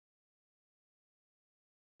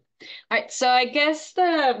All right, so I guess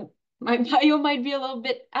my bio might be a little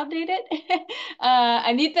bit outdated.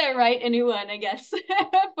 I need to write a new one, I guess,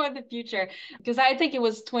 for the future, because I think it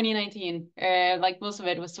was 2019. Like most of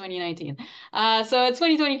it was 2019. So it's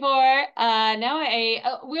 2024.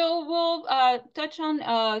 Now we'll touch on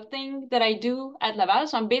a thing that I do at Laval.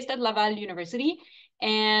 So I'm based at Laval University,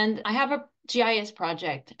 and I have a GIS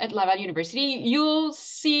project at Laval University. You'll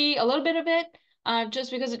see a little bit of it just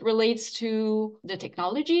because it relates to the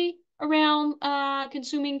technology around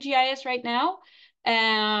consuming GIS right now.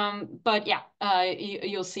 But yeah,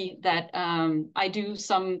 you'll see that I do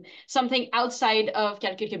something outside of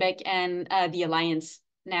Calcul Québec and the Alliance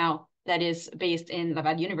now that is based in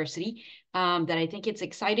Laval University that I think it's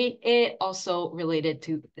exciting. It also related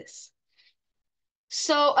to this.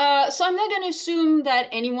 So I'm not going to assume that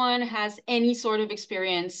anyone has any sort of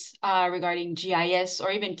experience regarding GIS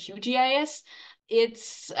or even QGIS.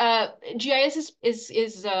 It's GIS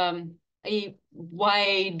is a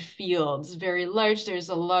wide field. It's very large. There's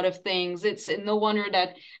a lot of things. It's no wonder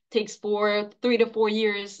that takes 3 to 4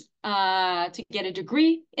 years to get a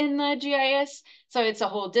degree in GIS. So it's a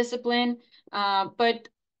whole discipline. But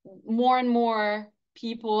more and more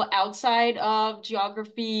people outside of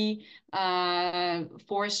geography,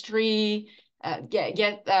 forestry,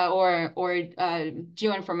 or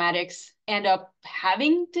geoinformatics end up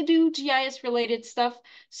having to do GIS related stuff.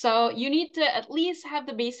 So you need to at least have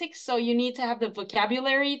the basics. So you need to have the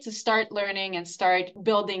vocabulary to start learning and start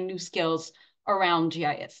building new skills around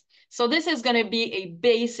GIS. So this is going to be a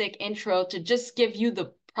basic intro to just give you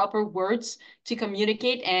the proper words to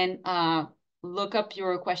communicate and look up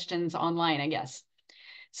your questions online, I guess.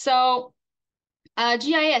 So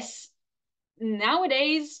GIS.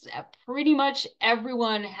 Nowadays, pretty much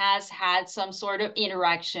everyone has had some sort of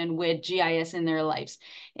interaction with GIS in their lives.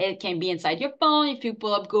 It can be inside your phone. If you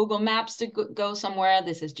pull up Google Maps to go somewhere,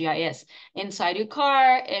 this is GIS. Inside your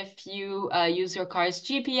car, if you use your car's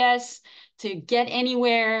GPS to get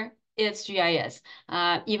anywhere, it's GIS.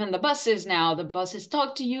 Even the buses now, the buses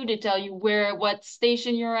talk to you to tell you what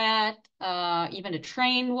station you're at. Even a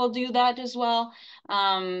train will do that as well.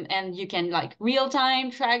 And you can like real time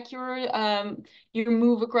track your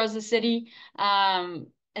move across the city. And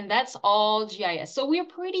that's all GIS. So we're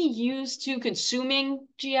pretty used to consuming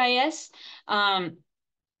GIS, but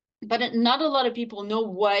not a lot of people know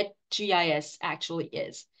what GIS actually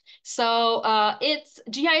is. So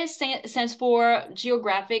GIS stands for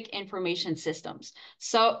Geographic Information Systems.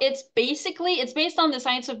 So it's based on the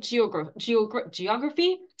science of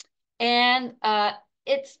geography, and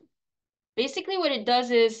it's basically what it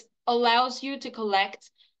does is allows you to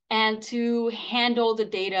collect and to handle the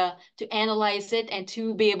data, to analyze it, and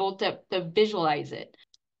to be able to visualize it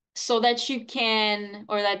so that you can,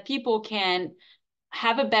 or that people can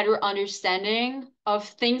have a better understanding of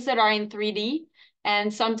things that are in 3D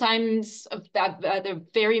and sometimes at a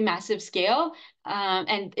very massive scale.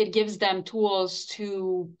 And it gives them tools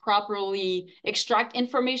to properly extract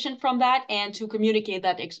information from that and to communicate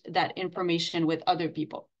that information with other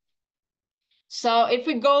people. So if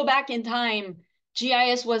we go back in time,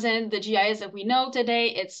 GIS wasn't the GIS that we know today.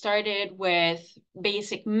 It started with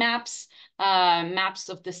basic maps, maps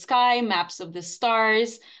of the sky, maps of the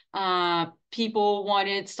stars. People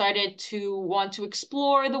started to want to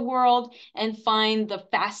explore the world and find the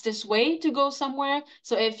fastest way to go somewhere.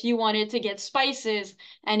 So if you wanted to get spices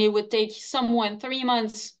and it would take someone 3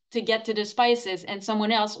 months to get to the spices and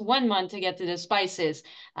someone else 1 month to get to the spices,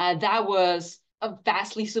 that was a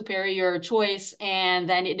vastly superior choice, and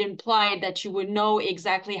then it implied that you would know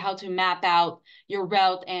exactly how to map out your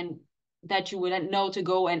route and that you would know to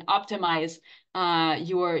go and optimize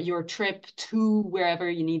your trip to wherever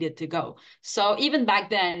you needed to go. So even back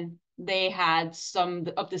then, they had some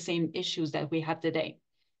of the same issues that we have today.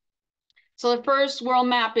 So the first world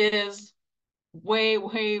map is way,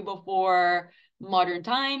 way before modern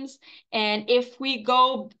times. And if we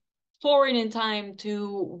go forward in time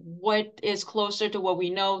to what is closer to what we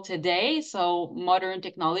know today, so modern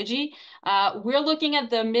technology, we're looking at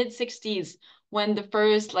the mid 60s when the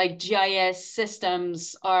first like GIS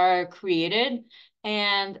systems are created,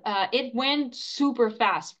 and it went super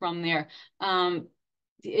fast from there.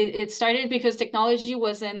 It started because technology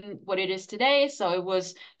wasn't what it is today, so it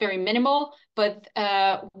was very minimal. But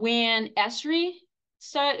when Esri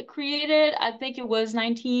created, I think it was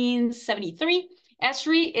 1973.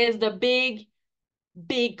 Esri is the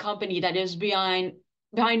big company that is behind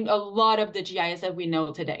a lot of the GIS that we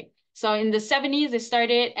know today. So in the 70s, they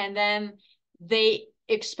started, and then they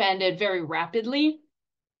expanded very rapidly.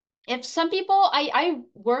 If some people, I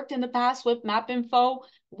worked in the past with MapInfo,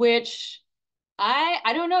 which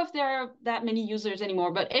I don't know if there are that many users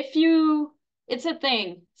anymore, but it's a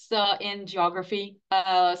thing still in geography.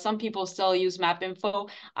 Some people still use map info.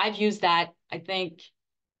 I've used that, I think,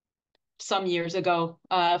 some years ago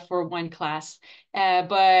for one class.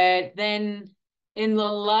 But then in a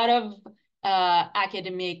lot of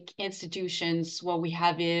academic institutions, what we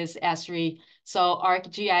have is ESRI. So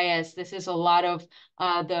ArcGIS, this is a lot of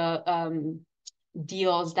the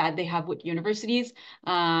deals that they have with universities.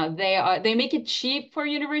 They make it cheap for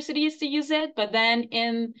universities to use it, but then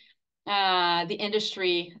in the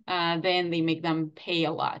industry, then they make them pay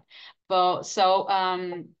a lot. But so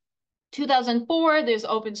 2004, there's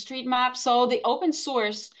OpenStreetMap. So the open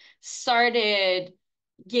source started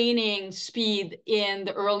gaining speed in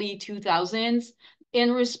the early 2000s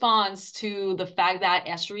in response to the fact that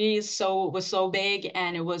Esri was so big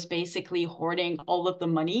and it was basically hoarding all of the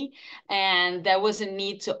money. And there was a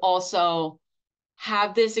need to also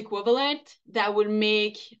have this equivalent that would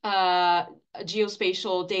make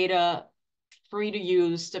geospatial data free to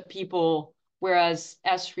use to people, whereas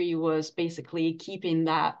S3 was basically keeping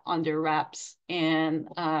that under wraps and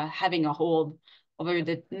having a hold over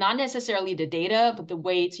not necessarily the data, but the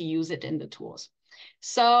way to use it in the tools.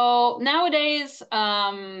 So nowadays,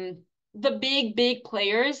 the big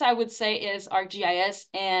players, I would say, is ArcGIS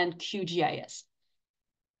and QGIS.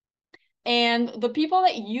 And the people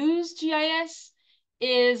that use GIS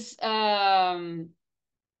is,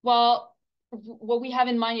 well, what we have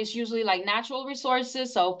in mind is usually like natural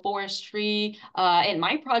resources, so forestry. In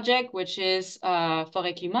my project, which is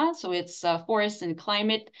Forêt Climat, so it's a forest and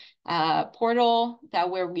climate portal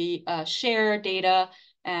where we share data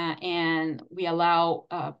and we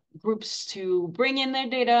allow groups to bring in their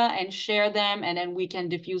data and share them, and then we can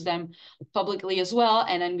diffuse them publicly as well.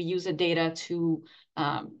 And then we use the data to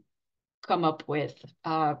come up with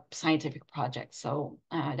scientific projects. So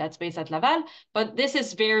that's based at Laval, but this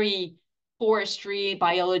is very forestry,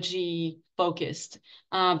 biology focused.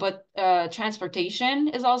 But transportation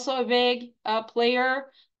is also a big player,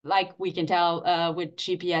 like we can tell with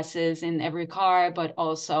GPSs in every car, but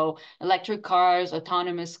also electric cars,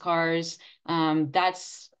 autonomous cars.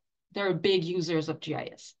 They're big users of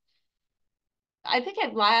GIS. I think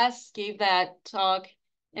I last gave that talk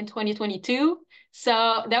in 2022.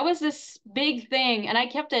 So that was this big thing, and I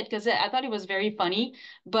kept it because I thought it was very funny.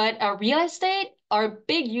 But real estate are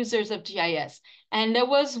big users of GIS. And there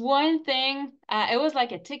was one thing, it was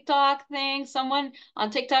like a TikTok thing. Someone on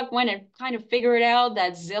TikTok went and kind of figured out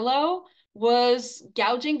that Zillow was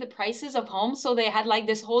gouging the prices of homes. So they had like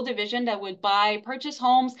this whole division that would purchase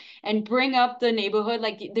homes and bring up the neighborhood.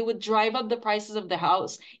 Like they would drive up the prices of the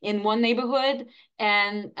house in one neighborhood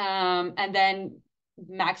and then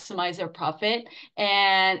maximize their profit.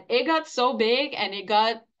 And it got so big and it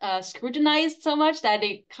got scrutinized so much that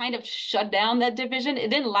it kind of shut down that division. It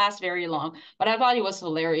didn't last very long, but I thought it was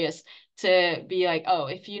hilarious to be like, oh,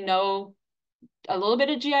 if you know a little bit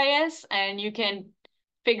of GIS and you can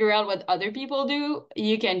figure out what other people do,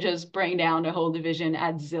 you can just bring down the whole division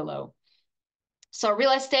at Zillow. So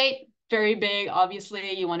real estate, very big.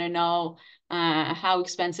 Obviously, you want to know how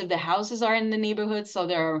expensive the houses are in the neighborhood. So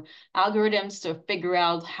there are algorithms to figure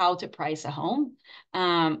out how to price a home.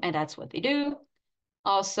 And that's what they do.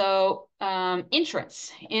 Also,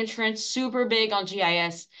 insurance, super big on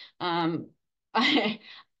GIS.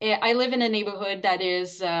 I live in a neighborhood that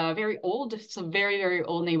is very old. It's a very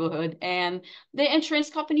old neighborhood. And the insurance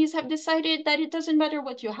companies have decided that it doesn't matter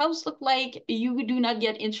what your house look like, you do not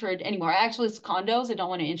get insured anymore. Actually, it's condos. They don't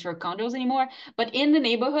want to insure condos anymore. But in the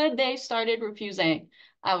neighborhood, they started refusing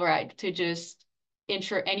outright to just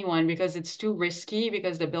insure anyone because it's too risky,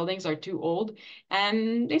 because the buildings are too old,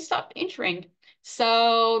 and they stopped insuring.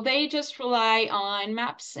 So they just rely on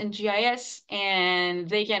maps and GIS, and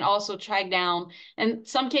they can also track down. In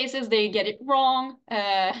some cases, they get it wrong,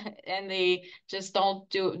 and they just don't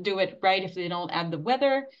do it right if they don't add the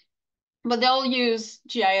weather. But they'll use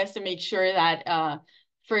GIS to make sure that,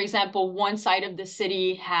 for example, one side of the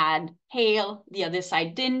city had hail, the other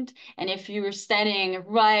side didn't. And if you were standing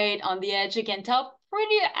right on the edge, you can tell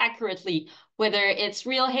pretty accurately whether it's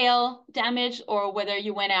real hail damage or whether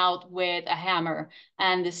you went out with a hammer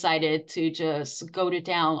and decided to just go to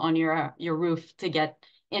town on your roof to get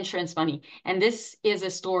insurance money. And this is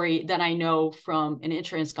a story that I know from an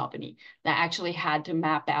insurance company that actually had to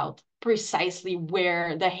map out precisely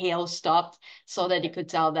where the hail stopped so that it could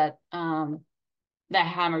tell that the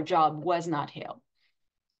hammer job was not hail.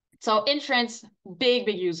 So insurance, big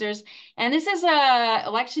users. And this is a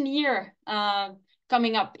election year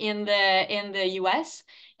coming up in the US.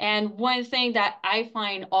 And one thing that I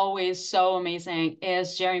find always so amazing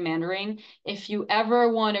is gerrymandering. If you ever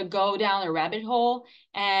want to go down a rabbit hole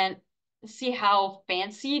and see how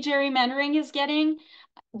fancy gerrymandering is getting,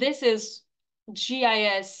 this is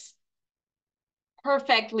GIS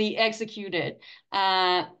perfectly executed.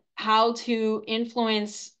 How to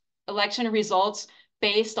influence election results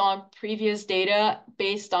based on previous data,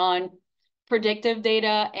 based on predictive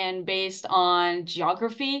data, and based on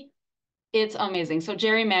geography. It's amazing. So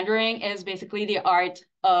gerrymandering is basically the art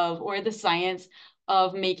of, or the science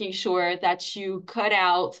of making sure that you cut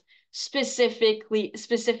out specific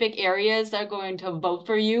areas that are going to vote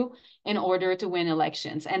for you in order to win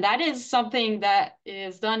elections. And that is something that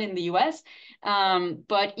is done in the US,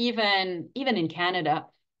 but even in Canada.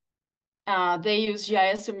 They use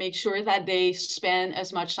GIS to make sure that they spend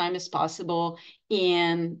as much time as possible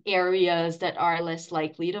in areas that are less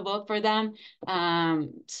likely to vote for them.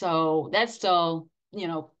 So that's still,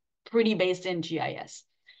 pretty based in GIS.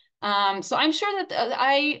 So I'm sure that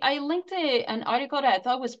I linked an article that I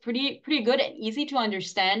thought was pretty good and easy to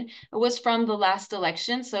understand. It was from the last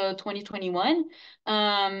election, so 2021.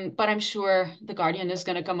 But I'm sure The Guardian is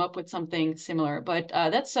going to come up with something similar. But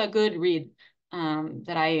that's a good read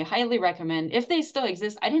that I highly recommend. If they still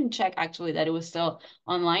exist, I didn't check actually that it was still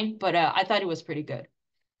online, but I thought it was pretty good.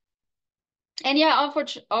 And yeah,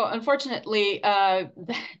 unfortunately,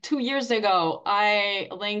 2 years ago, I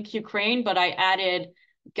linked Ukraine, but I added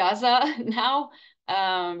Gaza now,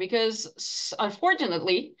 because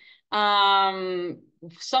unfortunately,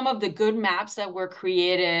 some of the good maps that were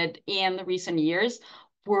created in the recent years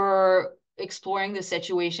were exploring the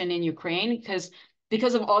situation in Ukraine,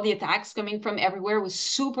 because of all the attacks coming from everywhere, it was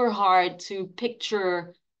super hard to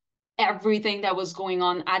picture everything that was going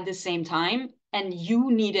on at the same time, and you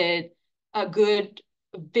needed a good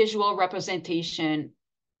visual representation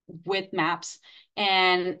with maps.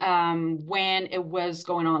 And when it was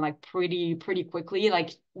going on like pretty quickly,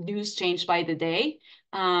 like news changed by the day,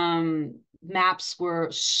 maps were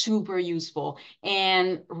super useful.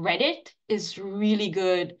 And Reddit is really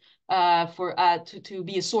good for to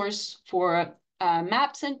be a source for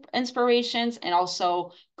maps and inspirations, and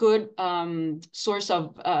also good source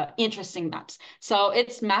of interesting maps. So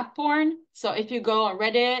it's map born. So if you go on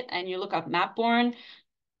Reddit and you look up map born,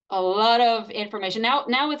 a lot of information.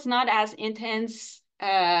 Now it's not as intense.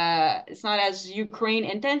 It's not as Ukraine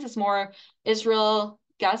intense. It's more Israel,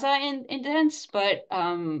 Gaza intense, but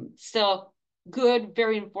still good,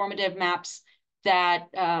 very informative maps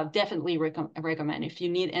that definitely recommend. If you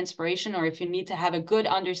need inspiration, or if you need to have a good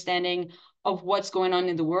understanding of what's going on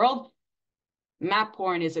in the world, map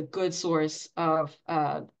porn is a good source of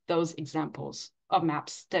those examples of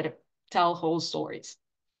maps that tell whole stories.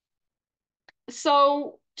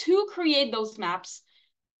 So to create those maps,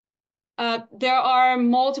 there are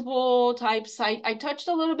multiple types. I touched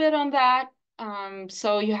a little bit on that.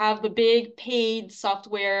 So you have the big paid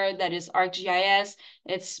software that is ArcGIS.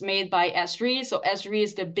 It's made by Esri. So Esri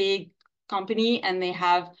is the big company, and they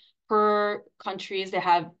have per countries. They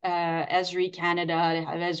have Esri Canada, they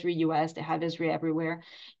have Esri US, they have Esri everywhere.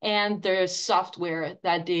 And their software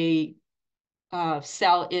that they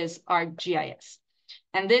sell is ArcGIS.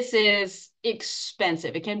 And this is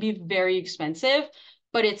expensive. It can be very expensive,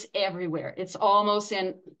 but it's everywhere. It's almost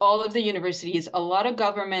in all of the universities. A lot of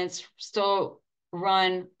governments still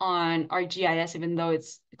run on ArcGIS, even though it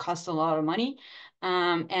costs a lot of money.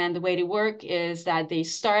 And the way to work is that they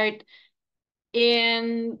start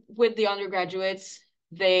in with the undergraduates.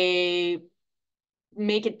 They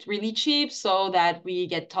make it really cheap so that we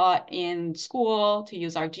get taught in school to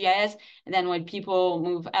use ArcGIS. And then when people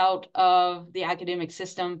move out of the academic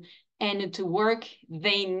system and into work,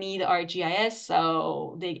 they need ArcGIS.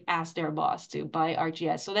 So they ask their boss to buy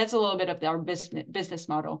ArcGIS. So that's a little bit of our business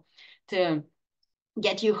model, to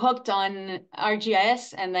get you hooked on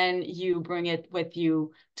ArcGIS, and then you bring it with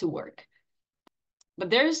you to work. But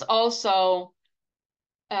there's also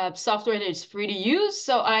software that is free to use.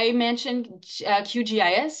 So I mentioned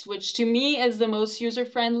QGIS, which to me is the most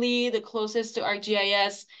user-friendly, the closest to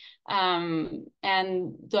ArcGIS,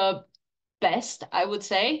 and the best, I would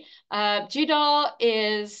say. GDAL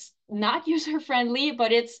is not user-friendly,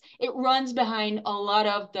 but it runs behind a lot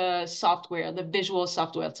of the software, the visual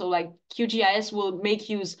software. So like QGIS will make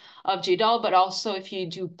use of GDAL, but also if you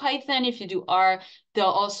do Python, if you do R, they'll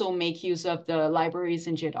also make use of the libraries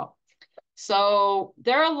in GDAL. So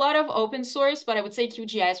there are a lot of open source, but I would say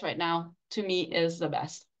QGIS right now, to me, is the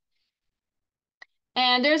best.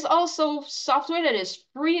 And there's also software that is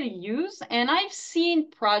free to use. And I've seen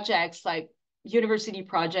projects like university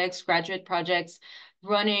projects, graduate projects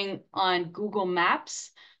running on Google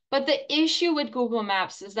Maps. But the issue with Google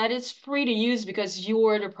Maps is that it's free to use because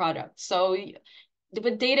you're the product. So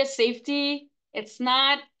with data safety, it's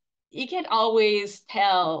not, you can't always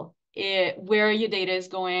tell where your data is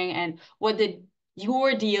going and what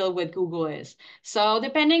your deal with Google is. So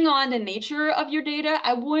depending on the nature of your data,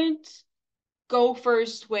 I wouldn't go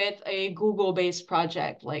first with a Google-based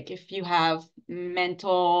project. Like if you have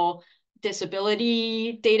mental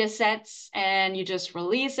disability data sets and you just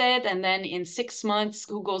release it, and then in 6 months,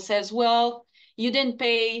 Google says, well, you didn't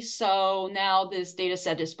pay, so now this data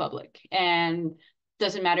set is public and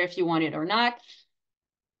doesn't matter if you want it or not,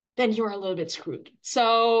 then you're a little bit screwed.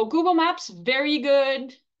 So Google Maps, very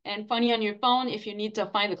good and funny on your phone if you need to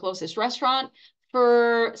find the closest restaurant.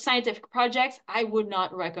 For scientific projects, I would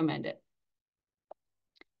not recommend it.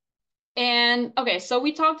 And okay, so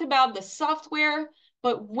we talked about the software,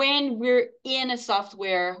 but when we're in a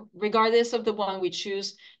software, regardless of the one we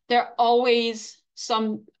choose, there are always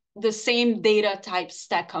the same data types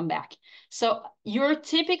that come back. So you're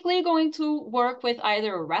typically going to work with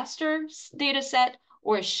either a raster data set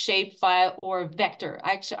or a shapefile or a vector.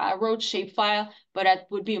 Actually, I wrote shapefile, but that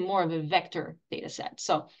would be more of a vector data set.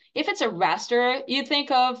 So if it's a raster, you think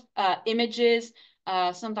of images,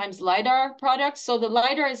 sometimes LiDAR products. So the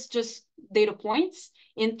LiDAR is just data points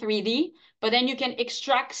in 3D, but then you can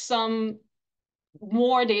extract some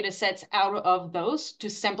more data sets out of those to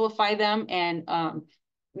simplify them and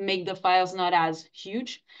make the files not as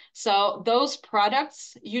huge. So those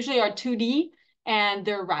products usually are 2D and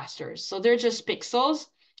they're rasters. So they're just pixels.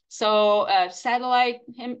 So satellite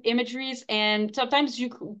imageries, and sometimes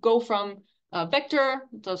you go from vector,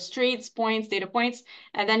 the streets, points, data points,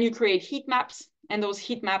 and then you create heat maps, and those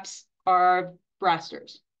heat maps are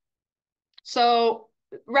rasters. So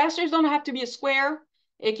rasters don't have to be a square.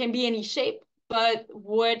 It can be any shape, but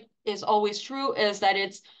what is always true is that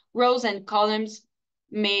it's rows and columns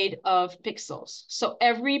made of pixels. So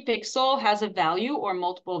every pixel has a value or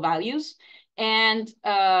multiple values, and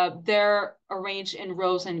they're arranged in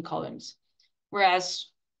rows and columns. Whereas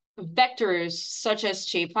vectors, such as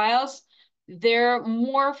shapefiles, they're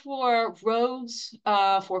more for roads,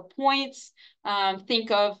 for points.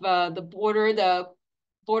 Think of the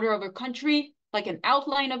border of a country, like an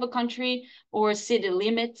outline of a country, or city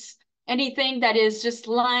limits. Anything that is just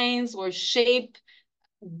lines or shape,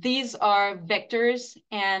 these are vectors,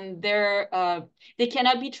 and they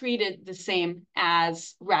cannot be treated the same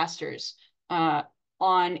as rasters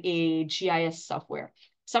on a GIS software.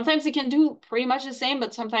 Sometimes they can do pretty much the same,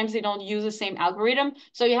 but sometimes they don't use the same algorithm.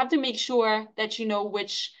 So you have to make sure that you know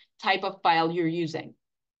which type of file you're using.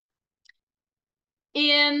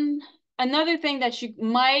 In another thing that you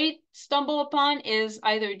might stumble upon is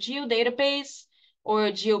either geodatabase or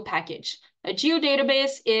a geopackage. A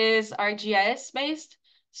geodatabase is ArcGIS based.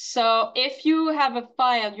 So if you have a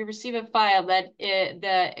file, you receive a file that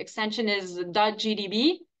the extension is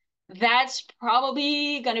 .gdb, that's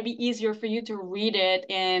probably going to be easier for you to read it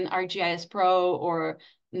in ArcGIS Pro or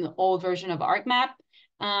an old version of ArcMap.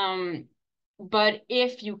 But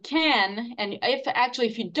if you can, and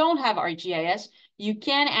if you don't have ArcGIS, you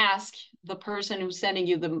can ask the person who's sending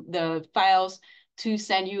you the files to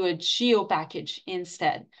send you a geo package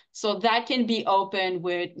instead. So that can be open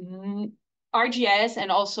with ArcGIS and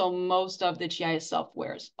also most of the GIS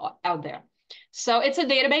softwares out there. So it's a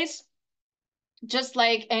database, just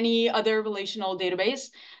like any other relational database,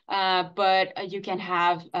 but you can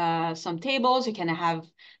have some tables, you can have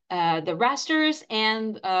the rasters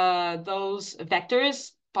and those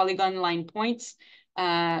vectors, polygon line points,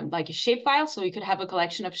 like a shapefile. So you could have a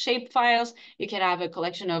collection of shape files. You can have a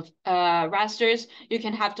collection of rasters. You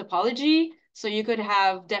can have topology. So you could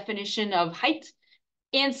have definition of height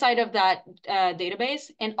inside of that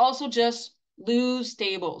database, and also just loose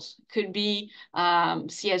tables. Could be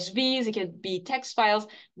CSVs, it could be text files.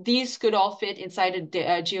 These could all fit inside a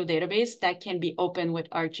geodatabase that can be open with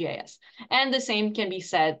ArcGIS. And the same can be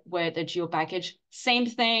said with a geo package. Same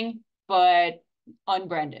thing, but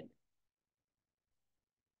unbranded.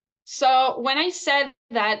 So when I said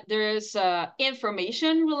that there's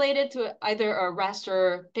information related to either a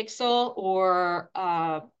raster pixel or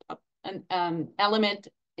an element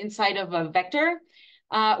inside of a vector,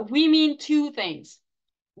 we mean two things.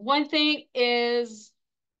 One thing is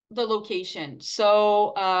the location.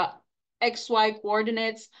 So XY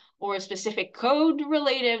coordinates or a specific code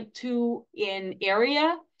related to an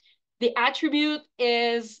area. The attribute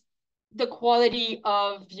is the quality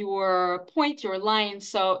of your point, your line.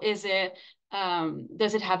 So is it,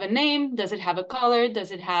 does it have a name? Does it have a color?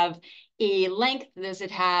 Does it have a length? Does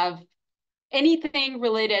it have anything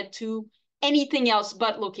related to anything else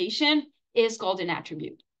but location is called an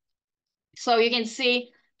attribute. So you can see,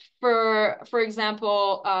 for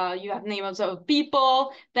example, you have names of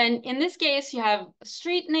people. Then in this case, you have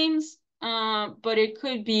street names, but it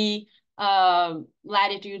could be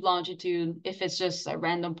latitude, longitude, if it's just a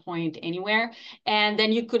random point anywhere. And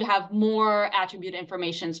then you could have more attribute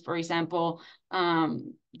informations, for example,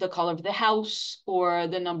 the color of the house or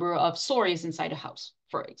the number of stories inside a house,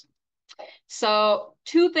 for example. So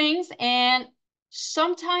two things, and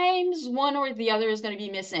sometimes one or the other is going to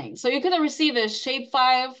be missing. So you could receive a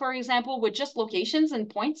shapefile, for example, with just locations and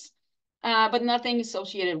points, but nothing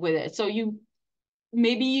associated with it. So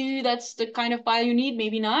maybe that's the kind of file you need,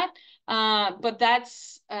 maybe not. But that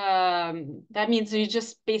means you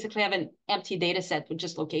just basically have an empty data set with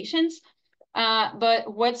just locations.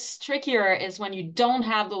 But what's trickier is when you don't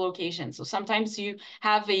have the location. So sometimes you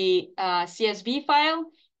have a CSV file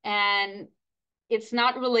and it's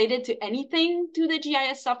not related to anything to the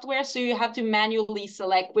GIS software, so you have to manually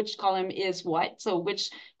select which column is what. So which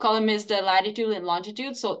column is the latitude and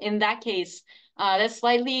longitude. So in that case, that's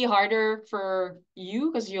slightly harder for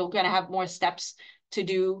you because you're going to have more steps to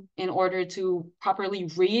do in order to properly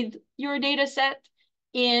read your data set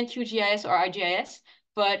in QGIS or ArcGIS.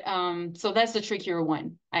 But so that's the trickier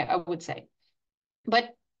one, I would say.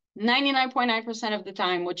 But 99.9% of the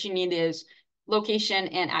time, what you need is location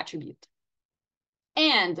and attribute.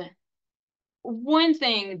 And one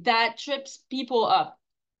thing that trips people up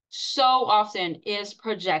so often is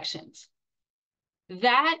projections.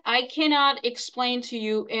 That I cannot explain to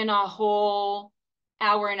you in a whole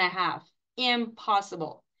hour and a half.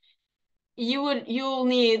 Impossible. You'll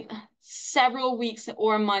need several weeks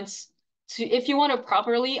or months to, if you want to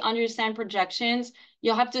properly understand projections,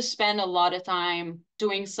 you'll have to spend a lot of time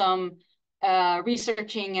doing some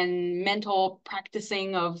researching and mental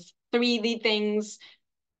practicing of 3D things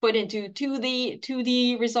put into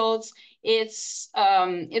 2D results. It's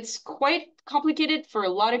quite complicated for a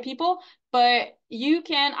lot of people, but you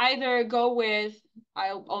can either go with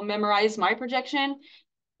I'll memorize my projection,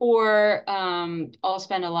 or I'll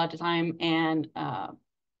spend a lot of time and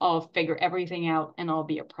I'll figure everything out and I'll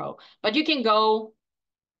be a pro. But you can go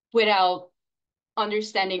without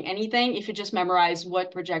understanding anything if you just memorize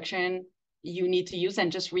what projection you need to use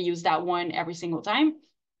and just reuse that one every single time.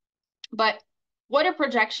 But what a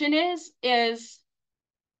projection is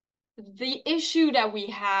the issue that we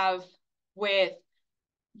have with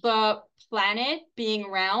the planet being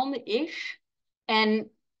round-ish and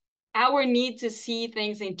our need to see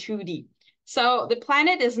things in 2D. So the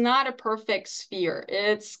planet is not a perfect sphere.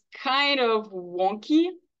 It's kind of wonky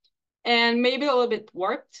and maybe a little bit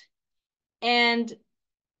warped. And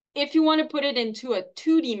if you want to put it into a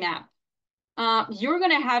 2D map, you're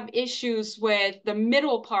going to have issues with the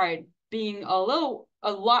middle part being a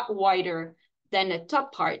lot wider than the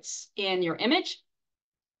top parts in your image.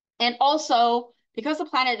 And also, because the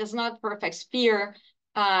planet is not a perfect sphere,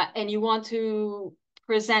 and you want to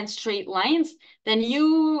present straight lines, then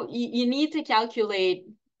you need to calculate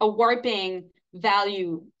a warping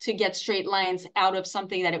value to get straight lines out of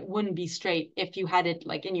something that it wouldn't be straight if you had it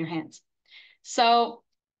like in your hands. So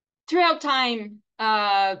throughout time,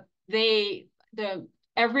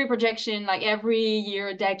 every projection, like every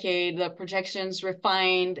year, decade, the projections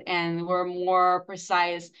refined and were more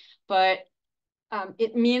precise. But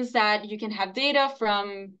it means that you can have data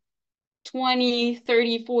from 20,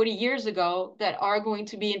 30, 40 years ago that are going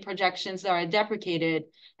to be in projections that are deprecated.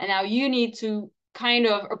 And now you need to kind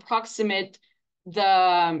of approximate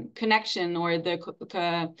the connection or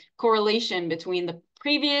the correlation between the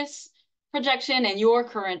previous projection and your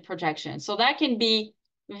current projection. So that can be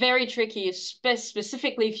very tricky,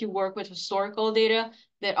 specifically if you work with historical data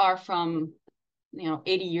that are from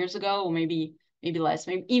 80 years ago, or maybe less,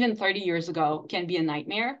 maybe even 30 years ago can be a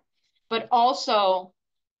nightmare. But also,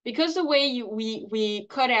 because the way we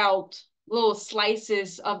cut out little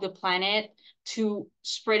slices of the planet to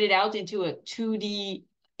spread it out into a 2D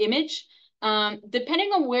image, depending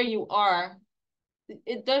on where you are,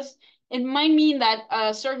 it might mean that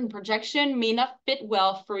a certain projection may not fit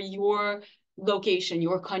well for your location,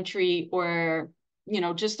 your country, or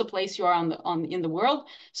just the place you are in the world.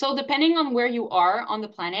 So depending on where you are on the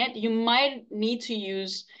planet, you might need to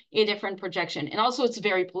use a different projection. And also it's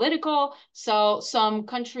very political. So some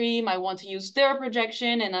country might want to use their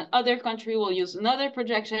projection and another country will use another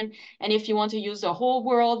projection. And if you want to use the whole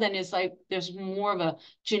world, then it's like there's more of a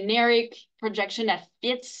generic projection that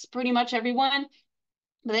fits pretty much everyone.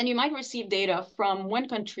 But then you might receive data from one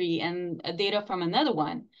country and data from another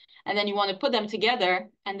one. And then you want to put them together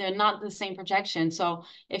and they're not the same projection. So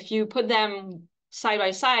if you put them side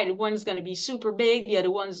by side. One's going to be super big, the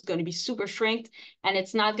other one's going to be super shrinked, and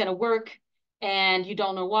it's not going to work. And you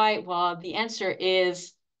don't know why. Well, the answer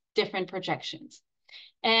is different projections.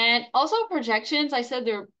 And also projections, I said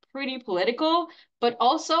they're pretty political, but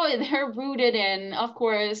also they're rooted in, of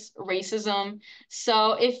course, racism.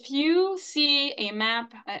 So if you see a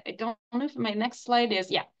map, I don't know if my next slide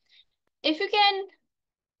is, yeah. If you can,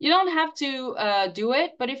 you don't have to do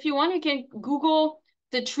it, but if you want, you can Google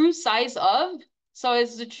the true size of. So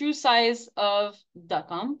it's the true size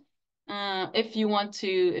of.com. If you want to,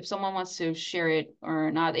 if someone wants to share it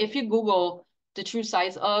or not, if you Google the true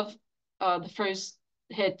size of, the first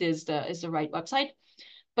hit is the right website.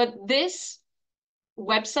 But this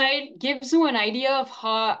website gives you an idea of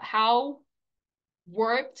how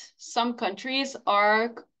worked some countries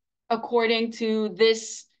are according to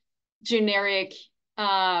this generic,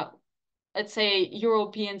 let's say,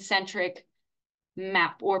 European-centric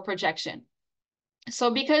map or projection.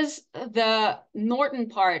 So because the northern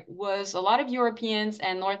part was a lot of Europeans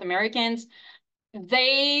and North Americans,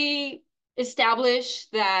 they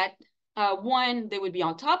established that one, they would be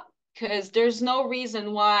on top because there's no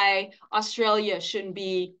reason why Australia shouldn't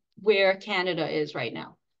be where Canada is right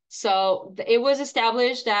now. So it was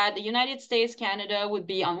established that the United States, Canada would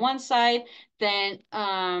be on one side, then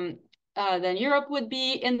Europe would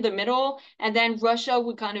be in the middle, and then Russia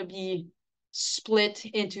would kind of be split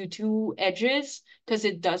into two edges because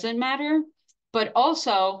it doesn't matter. But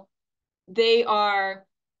also, they are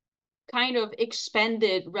kind of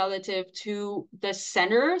expanded relative to the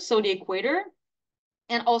center, so the equator,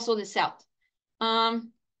 and also the south.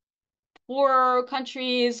 Poor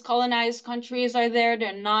countries, colonized countries are there.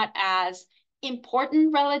 They're not as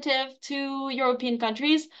important relative to European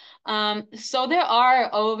countries. So there are,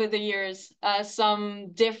 over the years,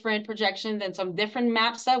 some different projections and some different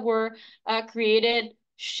maps that were created,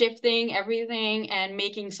 shifting everything and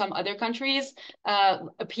making some other countries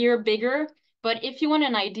appear bigger. But if you want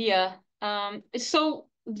an idea, so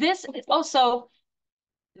this is also,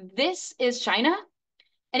 this is China.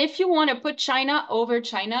 And if you want to put China over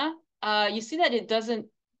China, you see that it doesn't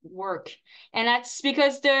work. And that's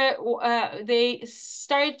because they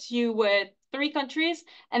start you with 3 countries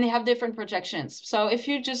and they have different projections. So if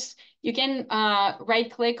you just, you can right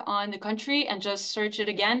click on the country and just search it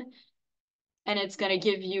again, and it's going to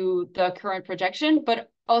give you the current projection,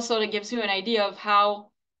 but also it gives you an idea of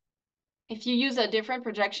how, if you use a different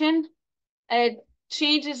projection, it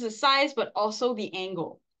changes the size, but also the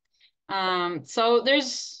angle. So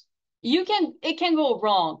it can go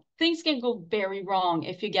wrong. Things can go very wrong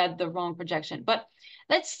if you get the wrong projection. But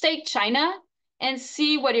let's take China and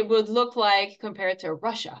see what it would look like compared to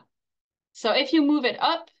Russia. So if you move it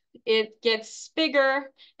up, it gets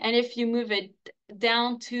bigger. And if you move it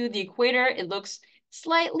down to the equator, it looks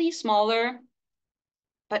slightly smaller.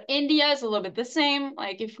 But India is a little bit the same.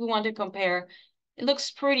 Like if we want to compare, it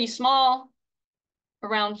looks pretty small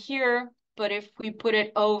around here. But if we put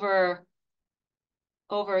it over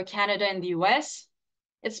Canada and the US,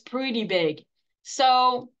 it's pretty big.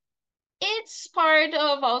 So it's part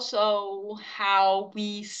of also how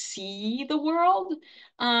we see the world.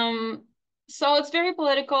 So it's very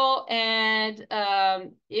political, and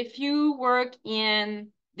if you work in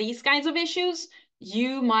these kinds of issues,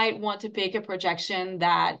 you might want to pick a projection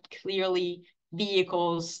that clearly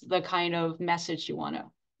vehicles the kind of message you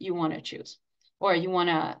wanna choose or you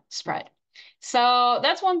wanna spread. So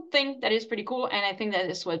that's one thing that is pretty cool, and I think that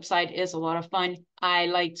this website is a lot of fun. I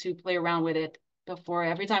like to play around with it before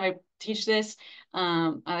every time I teach this.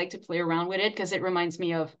 I like to play around with it because it reminds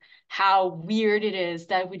me of how weird it is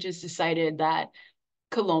that we just decided that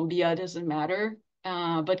Colombia doesn't matter,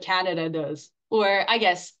 but Canada does, or I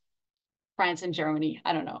guess France and Germany.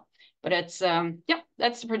 I don't know, but it's yeah,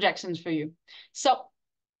 that's the projections for you. So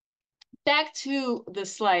back to the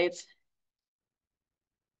slides.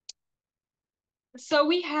 So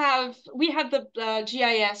we have the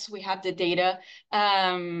GIS, we have the data,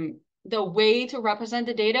 the way to represent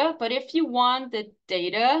the data. But if you want the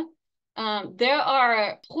data, there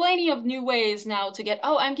are plenty of new ways now to get.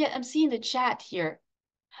 Oh, I'm seeing the chat here.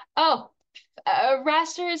 Oh,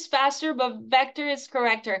 raster is faster, but vector is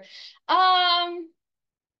correcter.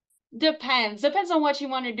 Depends on what you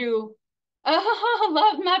want to do. Oh,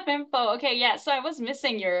 love map info. Okay, yeah. So I was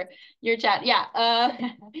missing your chat. Yeah.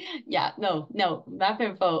 Yeah. No. Map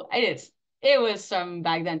info. It was some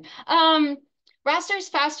back then. Raster is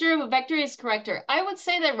faster, but vector is corrector. I would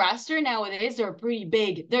say that raster nowadays they're pretty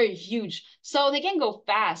big. They're huge, so they can go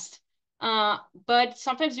fast. But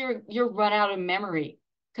sometimes you're run out of memory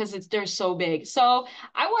because they're so big. So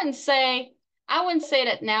I wouldn't say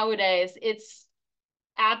that nowadays it's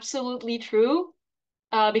absolutely true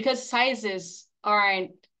because sizes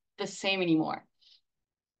aren't the same anymore.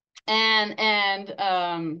 And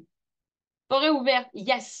forêt ouverte,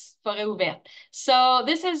 yes, forêt ouverte. So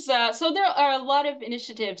this is so there are a lot of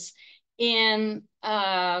initiatives in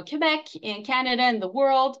Quebec, in Canada, and the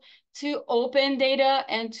world to open data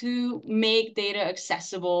and to make data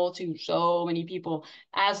accessible to so many people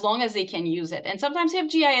as long as they can use it. And sometimes you have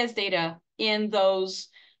GIS data in those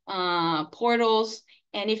portals,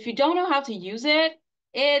 and if you don't know how to use it,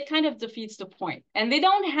 it kind of defeats the point. And they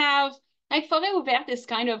don't have, like, forêt ouverte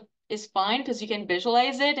is fine because you can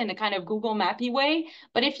visualize it in a kind of Google Mappy way.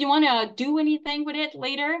 But if you want to do anything with it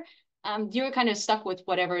later, you're kind of stuck with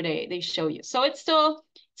whatever they show you. So it's still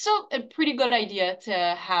a pretty good idea to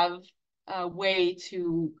have a way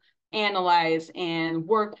to analyze and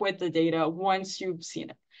work with the data once you've seen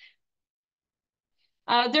it.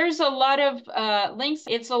 There's a lot of links.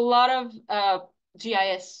 It's a lot of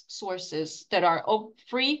GIS sources that are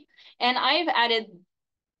free. And I've added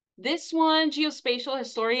this one, Geospatial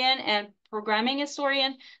Historian and Programming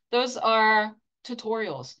Historian. Those are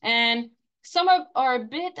tutorials. And some are a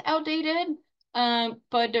bit outdated,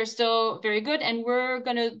 but they're still very good. And we're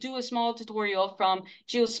going to do a small tutorial from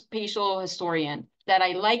Geospatial Historian that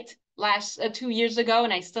I liked 2 years ago,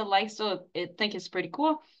 and I still like, so I think it's pretty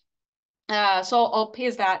cool. So I'll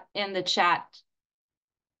paste that in the chat.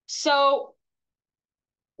 So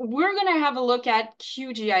we're going to have a look at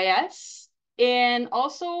QGIS and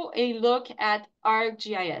also a look at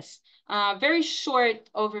ArcGIS. Very short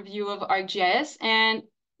overview of ArcGIS, and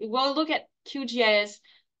we'll look at QGIS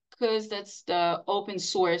because that's the open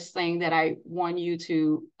source thing that I want you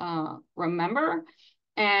to remember,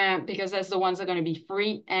 and because that's the ones that are going to be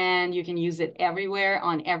free and you can use it everywhere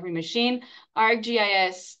on every machine.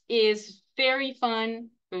 ArcGIS is very fun,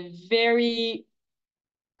 very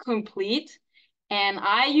complete, and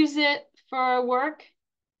I use it for work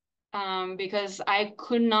because I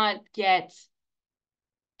could not get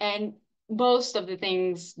and most of the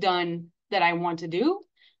things done that I want to do.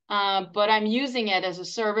 But I'm using it as a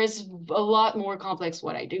service, a lot more complex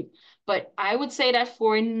what I do. But I would say that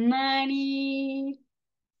for 93%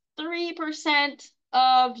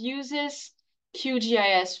 of users,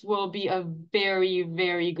 QGIS will be a very,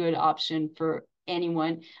 very good option for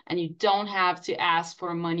anyone. And you don't have to ask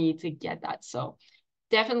for money to get that. So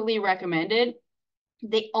definitely recommended.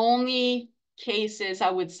 The only cases I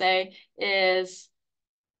would say is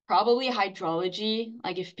probably hydrology.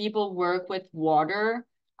 Like if people work with water,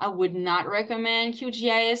 I would not recommend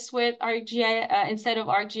QGIS with ArcGIS instead of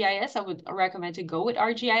ArcGIS. I would recommend to go with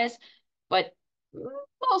ArcGIS, but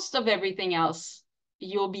most of everything else,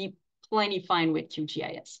 you'll be plenty fine with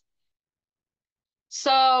QGIS.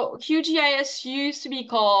 So QGIS used to be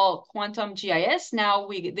called Quantum GIS. Now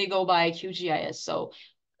they go by QGIS. So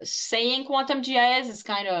saying Quantum GIS is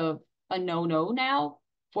kind of a no-no now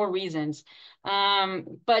for reasons.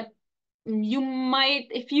 But you might,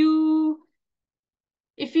 if you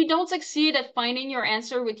don't succeed at finding your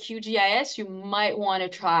answer with QGIS, you might want to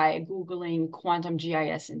try Googling Quantum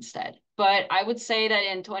GIS instead. But I would say that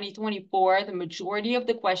in 2024, the majority of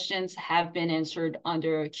the questions have been answered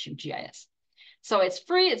under QGIS. So it's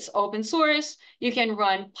free, it's open source. You can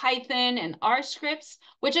run Python and R scripts,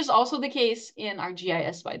 which is also the case in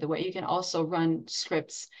ArcGIS, by the way. You can also run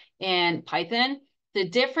scripts in Python. The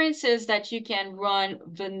difference is that you can run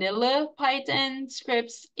vanilla Python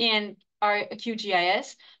scripts in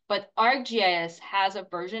QGIS, but ArcGIS has a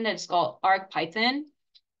version that's called ArcPython,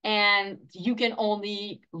 and you can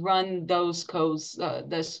only run those codes,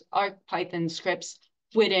 those ArcPython scripts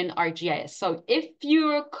within ArcGIS. So if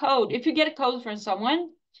you get a code from someone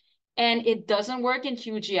and it doesn't work in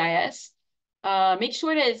QGIS, make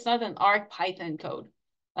sure that it's not an ArcPython code,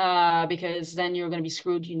 because then you're going to be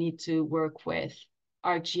screwed. You need to work with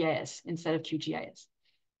ArcGIS instead of QGIS.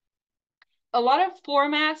 A lot of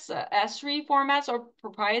formats, S3 formats are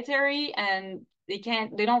proprietary and they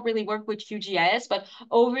don't really work with QGIS, but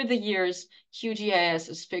over the years, QGIS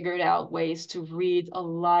has figured out ways to read a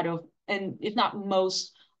lot of, and if not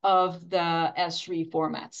most of the S3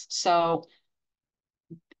 formats. So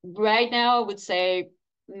right now, I would say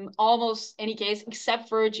almost any case, except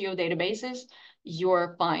for geodatabases,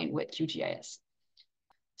 you're fine with QGIS.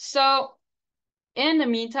 So in the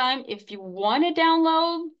meantime, if you want to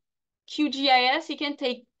download QGIS, it can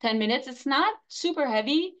take 10 minutes. It's not super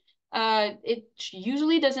heavy. It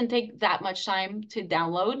usually doesn't take that much time to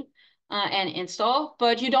download and install,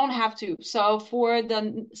 but you don't have to. So for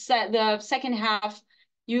the second half,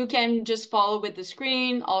 you can just follow with the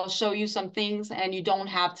screen. I'll show you some things and you don't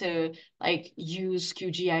have to like use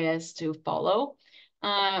QGIS to follow.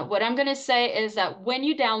 What I'm going to say is that when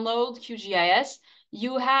you download QGIS,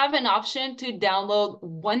 you have an option to download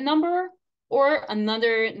one number or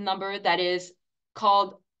another number that is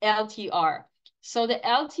called LTR. So the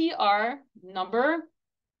LTR number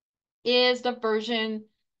is the version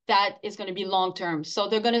that is going to be long term. So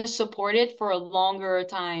they're going to support it for a longer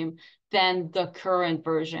time than the current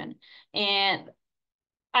version. And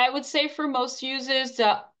I would say for most users,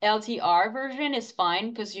 the LTR version is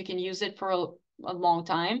fine because you can use it for a long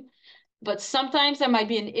time. But sometimes there might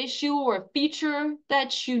be an issue or a feature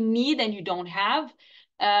that you need and you don't have.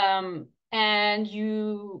 And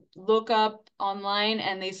you look up online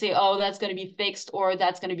and they say, oh, that's going to be fixed or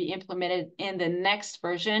that's going to be implemented in the next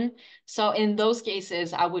version. So in those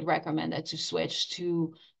cases, I would recommend that you switch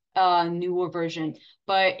to a newer version.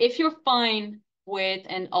 But if you're fine with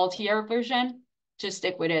an LTR version, just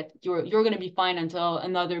stick with it. You're going to be fine until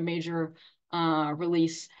another major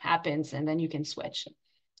release happens, and then you can switch.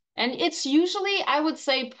 And it's usually, I would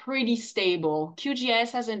say, pretty stable.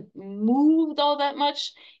 QGIS hasn't moved all that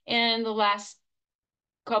much in the last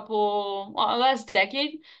last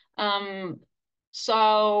decade.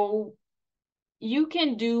 So you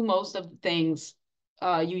can do most of the things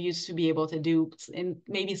you used to be able to do in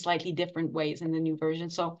maybe slightly different ways in the new version.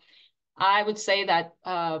 So I would say that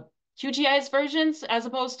QGIS versions, as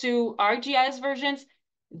opposed to ArcGIS versions,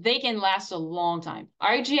 they can last a long time.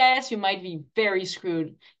 ArcGIS, you might be very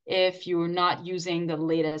screwed if you're not using the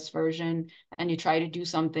latest version and you try to do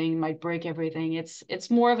something, might break everything. It's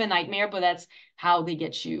more of a nightmare, but that's how they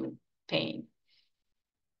get you paying.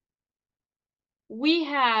 We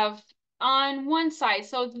have on one side,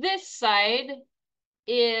 so this side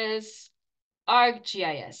is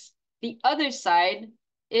ArcGIS. The other side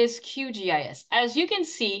is QGIS. As you can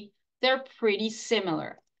see, they're pretty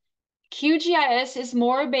similar. QGIS is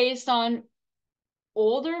more based on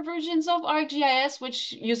older versions of ArcGIS,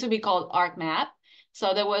 which used to be called ArcMap.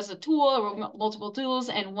 So there was a tool, there were multiple tools,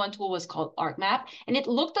 and one tool was called ArcMap. And it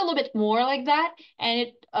looked a little bit more like that, and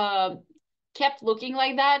it kept looking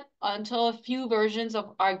like that until a few versions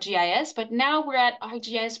of ArcGIS. But now we're at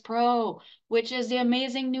ArcGIS Pro, which is the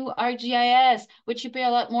amazing new ArcGIS, which you pay a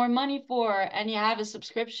lot more money for, and you have a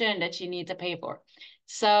subscription that you need to pay for.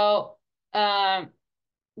 So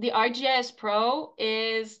the ArcGIS Pro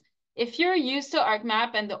is, if you're used to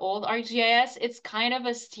ArcMap and the old ArcGIS, it's kind of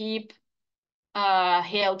a steep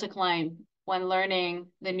hill to climb when learning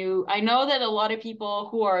the new. I know that a lot of people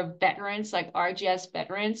who are veterans, like ArcGIS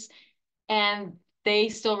veterans, and they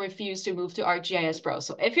still refuse to move to ArcGIS Pro.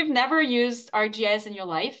 So if you've never used ArcGIS in your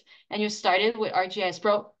life and you started with ArcGIS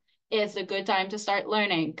Pro, it's a good time to start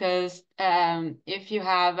learning, because if you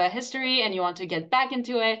have a history and you want to get back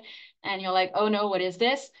into it and you're like, oh no, what is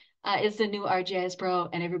this? It's the new ArcGIS Pro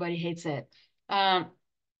and everybody hates it.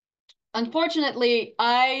 Unfortunately,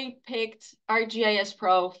 I picked ArcGIS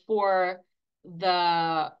Pro for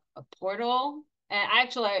the portal. And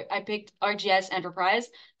actually, I picked ArcGIS Enterprise.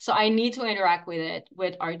 So I need to interact with it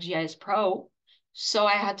with ArcGIS Pro. So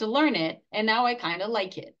I had to learn it. And now I kind of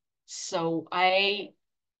like it. So I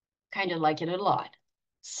kind of like it a lot.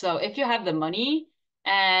 So if you have the money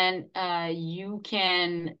and you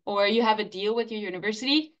can, or you have a deal with your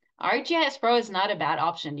university, ArcGIS Pro is not a bad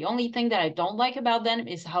option. The only thing that I don't like about them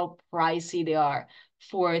is how pricey they are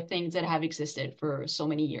for things that have existed for so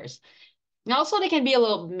many years. And also they can be a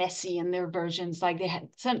little messy in their versions. Like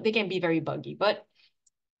they can be very buggy, but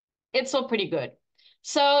it's still pretty good.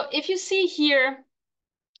 So if you see here,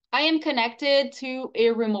 I am connected to a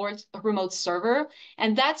remote server,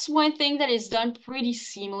 and that's one thing that is done pretty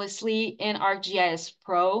seamlessly in ArcGIS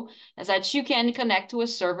Pro, is that you can connect to a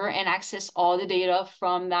server and access all the data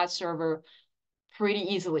from that server pretty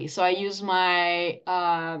easily. So I use my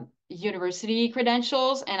university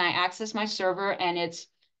credentials and I access my server, and it's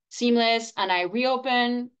seamless, and I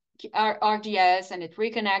reopen ArcGIS and it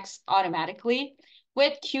reconnects automatically.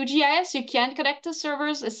 With QGIS, you can connect to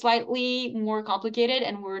servers. It's slightly more complicated,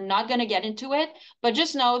 and we're not going to get into it. But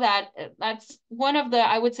just know that that's one of the,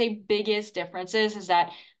 I would say, biggest differences, is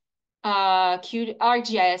that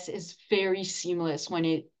ArcGIS is very seamless when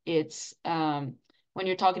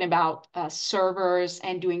you're talking about servers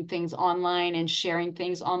and doing things online and sharing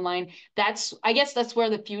things online. I guess that's where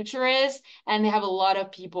the future is, and they have a lot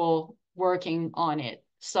of people working on it.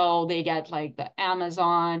 So they get like the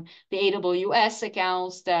Amazon, the AWS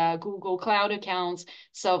accounts, the Google Cloud accounts.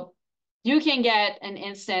 So you can get an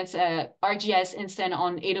instance, ArcGIS instance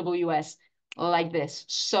on AWS like this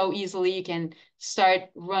so easily. You can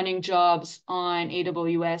start running jobs on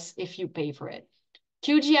AWS if you pay for it.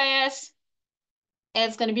 QGIS,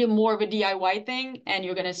 it's going to be more of a DIY thing, and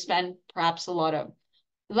you're going to spend perhaps a lot of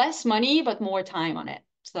less money, but more time on it.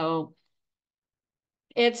 So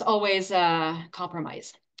it's always a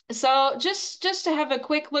compromise. So just to have a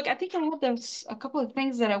quick look, I think I have a couple of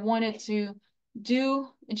things that I wanted to do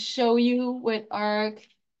and show you with ArcGIS.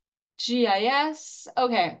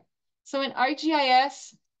 Okay, so in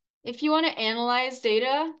ArcGIS, if you want to analyze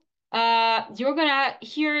data, you're gonna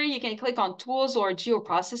here you can click on tools or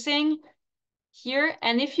geoprocessing here,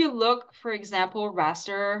 and if you look, for example,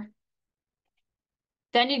 raster,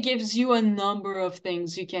 then it gives you a number of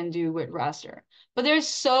things you can do with raster. But there's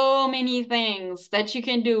so many things that you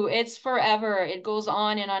can do. It's forever. It goes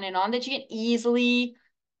on and on and on that you can easily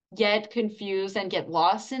get confused and get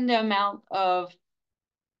lost in the amount of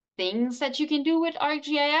things that you can do with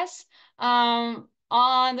ArcGIS.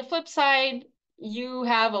 On the flip side, you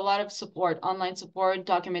have a lot of support, online support,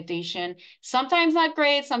 documentation, sometimes not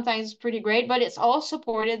great, sometimes pretty great, but it's all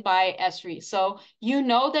supported by Esri. So you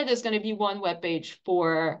know that there's going to be one web page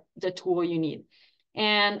for the tool you need.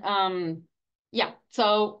 And yeah,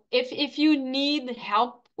 so if you need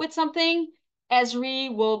help with something,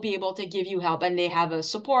 Esri will be able to give you help, and they have a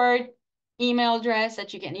support email address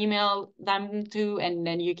that you can email them to, and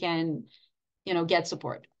then you can, get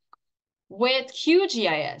support. With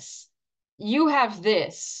QGIS, you have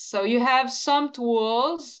this. So you have some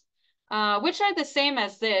tools, which are the same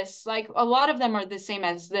as this. Like a lot of them are the same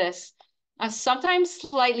as this. Sometimes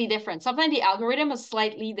slightly different. Sometimes the algorithm is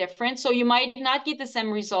slightly different. So you might not get the same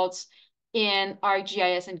results in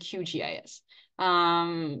ArcGIS and QGIS.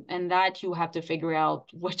 And that you have to figure out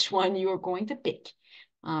which one you're going to pick.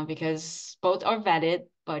 Because both are vetted,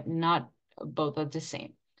 but not both are the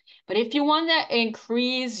same. But if you want to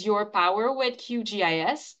increase your power with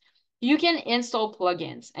QGIS, you can install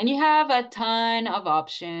plugins, and you have a ton of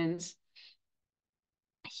options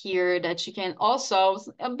here that you can also,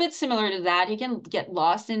 a bit similar to that, you can get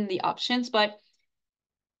lost in the options. But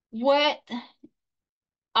what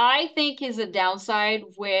I think is a downside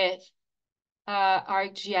with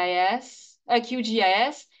QGIS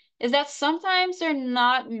is that sometimes they're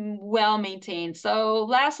not well maintained. So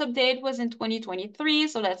last update was in 2023,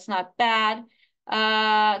 so that's not bad.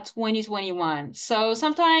 2021. So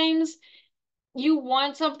sometimes you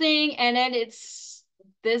want something and then it's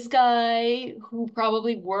this guy who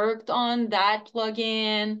probably worked on that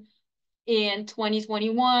plugin in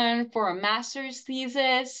 2021 for a master's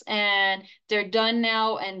thesis, and they're done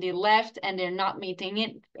now and they left and they're not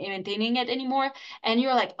maintaining it anymore, and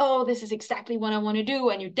you're like, oh, this is exactly what I want to do,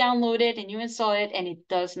 and you download it and you install it and it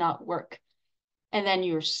does not work, and then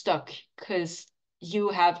you're stuck because you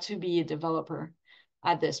have to be a developer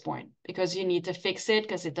at this point because you need to fix it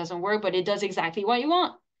because it doesn't work, but it does exactly what you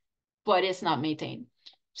want, but it's not maintained.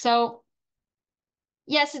 So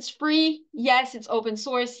yes, it's free. Yes, it's open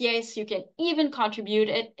source. Yes, you can even contribute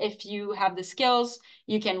it if you have the skills.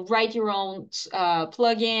 You can write your own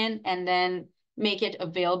plugin and then make it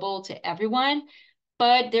available to everyone.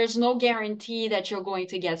 But there's no guarantee that you're going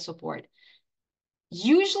to get support.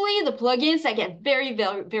 Usually the plugins that get very,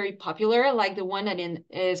 very, very popular, like the one that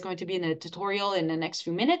is going to be in the tutorial in the next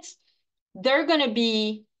few minutes, they're going to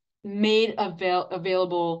be made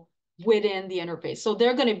available within the interface. So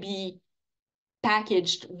they're going to be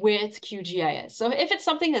packaged with QGIS. So if it's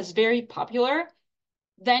something that's very popular,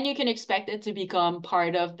 then you can expect it to become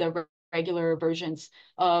part of the regular versions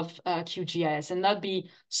of QGIS and not be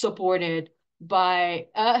supported by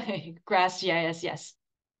GrassGIS, yes.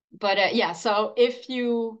 But yeah, so if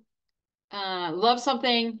you love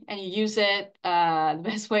something and you use it, the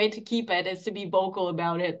best way to keep it is to be vocal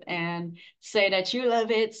about it and say that you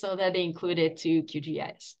love it so that they include it to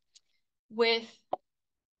QGIS. With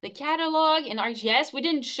the catalog in ArcGIS, we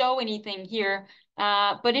didn't show anything here,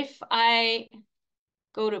 but if I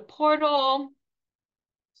go to portal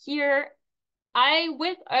here,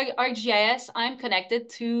 with ArcGIS, I'm connected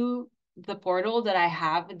to the portal that I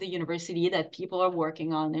have at the university that people are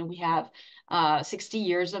working on, and we have 60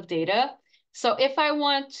 years of data. So if I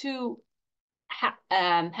want to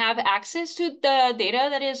have access to the data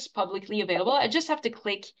that is publicly available, I just have to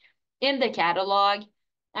click in the catalog.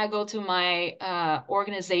 I go to my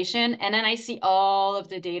organization, and then I see all of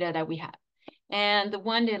the data that we have. And the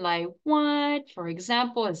one that I want, for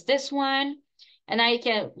example, is this one. And I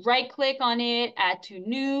can right click on it, add to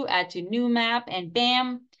new map, and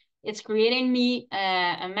bam, it's creating me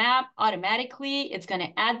a map automatically. It's going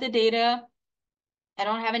to add the data. I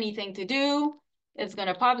don't have anything to do. It's going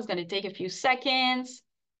to pop. It's going to take a few seconds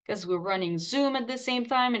because we're running Zoom at the same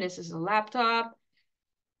time, and this is a laptop.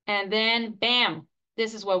 And then bam,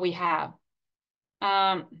 this is what we have.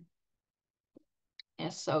 Yes,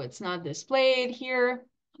 so it's not displayed here.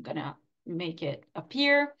 I'm gonna make it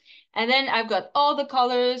appear. And then I've got all the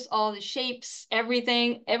colors, all the shapes,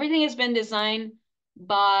 everything. Everything has been designed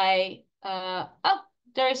by, oh,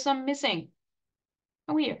 there's some missing.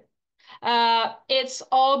 Oh, here. It's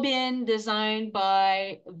all been designed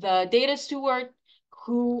by the data steward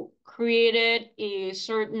who created a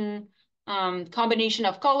certain combination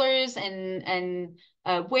of colors and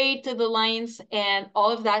weight to the lines, and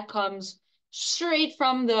all of that comes straight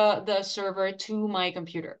from the server to my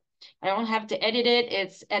computer. I don't have to edit it.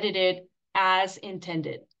 It's edited as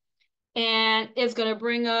intended. And it's going to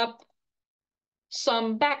bring up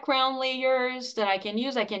some background layers that I can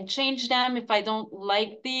use. I can change them. If I don't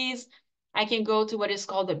like these, I can go to what is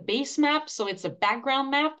called a base map. So it's a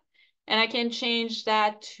background map. And I can change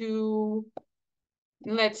that to,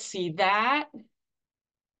 let's see, that,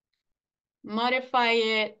 modify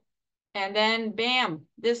it, and then bam,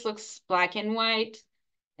 this looks black and white.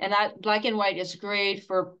 And that black and white is great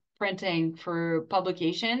for printing, for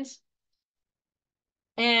publications.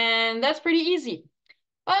 And that's pretty easy.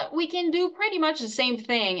 But we can do pretty much the same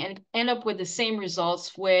thing and end up with the same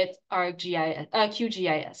results with our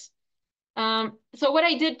QGIS. So what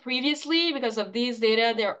I did previously, because of these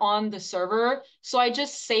data, they're on the server. So I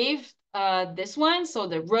just saved this one, so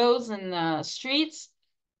the roads and the streets.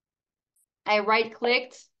 I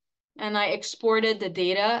right-clicked and I exported the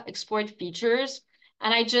data, export features,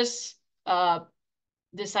 and I just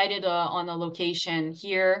decided on a location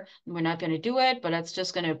here. We're not going to do it, but it's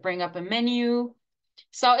just going to bring up a menu.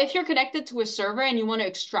 So if you're connected to a server and you want to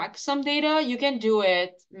extract some data, you can do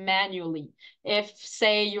it manually. If,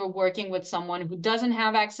 say, you're working with someone who doesn't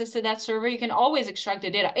have access to that server, you can always extract the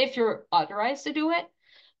data if you're authorized to do it.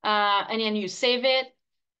 And then you save it.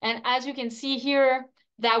 And as you can see here,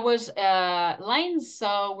 that was lines.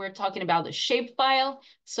 So we're talking about the shape file.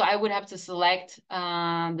 So I would have to select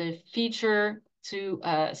the feature to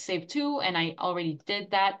save to, and I already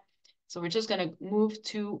did that. So we're just going to move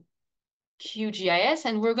to QGIS,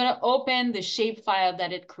 and we're going to open the shapefile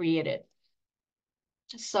that it created.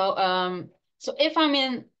 So, so if I'm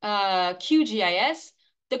in QGIS,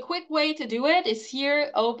 the quick way to do it is here,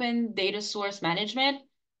 open data source management,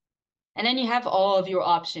 and then you have all of your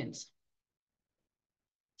options.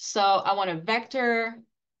 So I want a vector,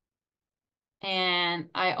 and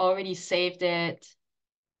I already saved it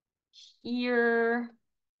here.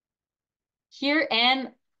 And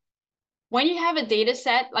when you have a data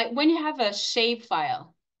set, like when you have a shape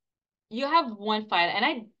file, you have one file.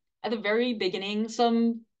 And at the very beginning,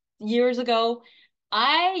 some years ago,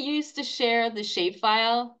 I used to share the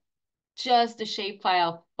shapefile, just the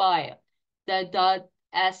shapefile file, the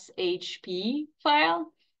 .shp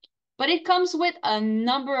file, but it comes with a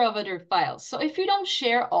number of other files. So if you don't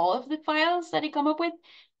share all of the files that it come up with,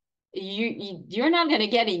 you're not going to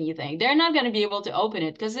get anything. They're not going to be able to open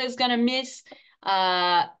it because it's going to miss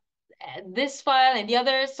this file and the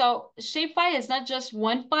other. So shapefile is not just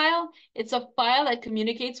one file. It's a file that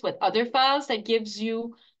communicates with other files that gives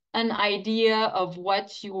you an idea of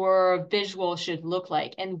what your visual should look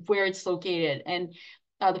like and where it's located, and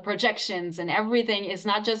the projections and everything is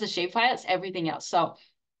not just a shapefile, it's everything else. So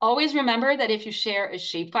always remember that if you share a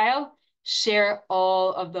shapefile, share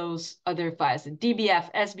all of those other files, the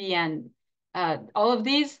DBF, SBN, all of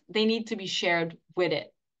these, they need to be shared with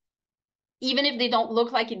it. Even if they don't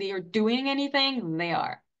look like they are doing anything, they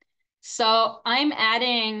are. So I'm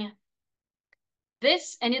adding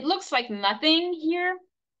this, and it looks like nothing here,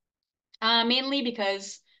 mainly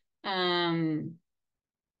because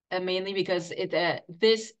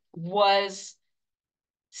this was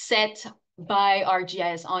set by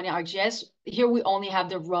ArcGIS on ArcGIS. Here we only have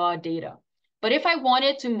the raw data. But if I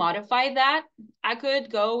wanted to modify that, I could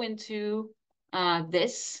go into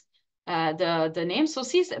the name. So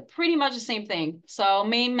see, pretty much the same thing. So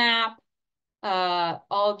main map, all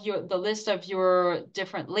of the list of your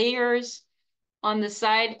different layers on the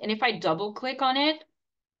side. And if I double click on it,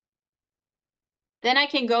 then I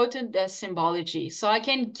can go to the symbology. So I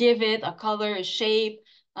can give it a color, a shape,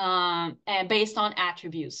 and based on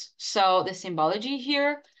attributes. So the symbology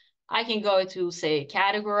here, I can go to, say,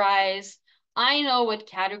 categorize. I know what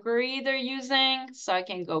category they're using, so I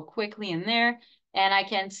can go quickly in there, and I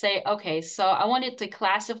can say, okay, so I want it to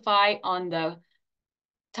classify on the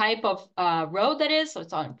type of road that is, so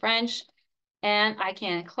it's all in French, and I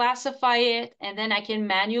can classify it, and then I can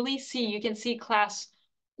manually see. You can see class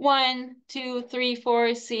 1, 2, 3,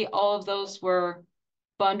 4. See, all of those were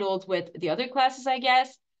bundled with the other classes, I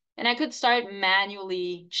guess. And I could start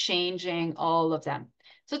manually changing all of them.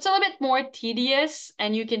 So it's a little bit more tedious,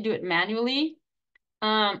 and you can do it manually.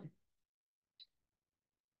 Okay.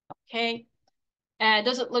 It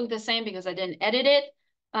doesn't look the same because I didn't edit it.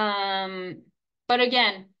 But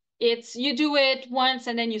again, you do it once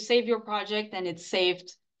and then you save your project and it's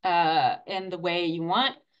saved in the way you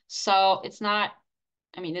want. So it's not,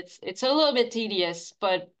 I mean, it's a little bit tedious,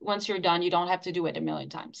 but once you're done, you don't have to do it a million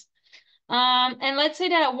times. And let's say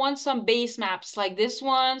that I want some base maps like this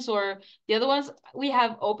ones or the other ones. We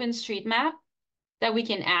have OpenStreetMap that we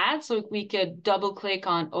can add. So we could double click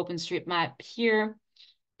on OpenStreetMap here.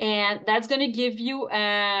 And that's going to give you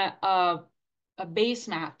a base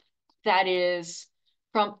map that is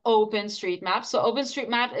from OpenStreetMap. So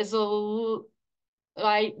OpenStreetMap is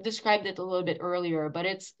I described it a little bit earlier, but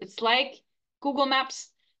it's like Google Maps,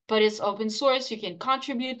 but it's open source. You can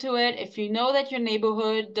contribute to it. If you know that your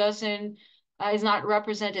neighborhood doesn't is not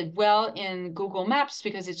represented well in Google Maps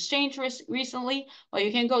because it's changed recently, well,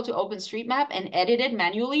 you can go to OpenStreetMap and edit it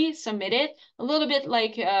manually, submit it, a little bit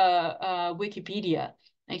like Wikipedia.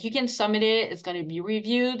 Like you can submit it, it's going to be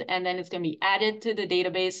reviewed, and then it's going to be added to the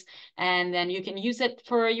database, and then you can use it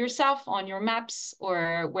for yourself on your maps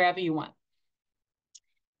or wherever you want.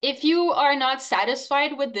 If you are not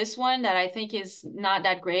satisfied with this one that I think is not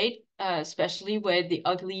that great, especially with the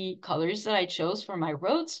ugly colors that I chose for my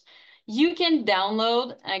roads, you can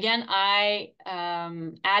download, again, I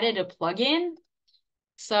added a plugin.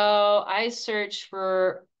 So I searched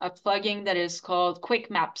for a plugin that is called Quick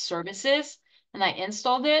Map Services, and I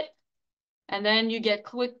installed it. And then you get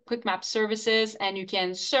Quick Map Services, and you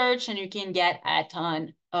can search, and you can get a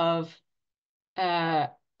ton of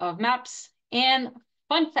maps. And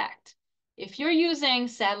fun fact, if you're using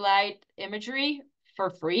satellite imagery for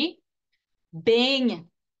free, Bing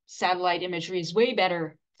satellite imagery is way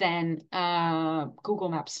better than Google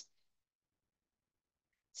Maps.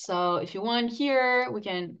 So if you want here, we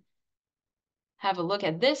can have a look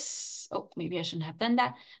at this. Oh, maybe I shouldn't have done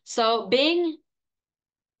that. So Bing,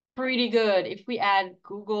 pretty good. If we add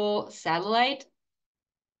Google satellite,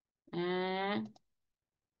 so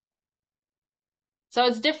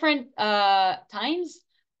it's different times,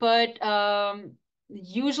 but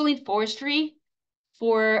usually forestry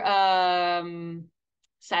for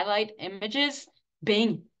satellite images,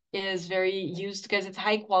 Bing is very used because it's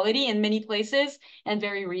high quality in many places and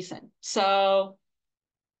very recent. So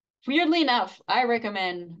weirdly enough, I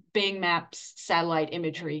recommend Bing Maps satellite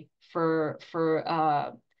imagery for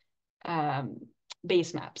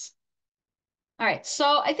base maps. All right,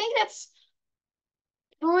 so I think that's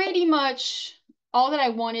pretty much all that I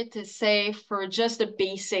wanted to say for just the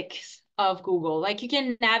basics of Google. Like you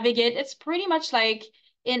can navigate, it's pretty much like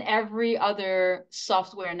in every other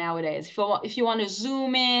software nowadays. If you want to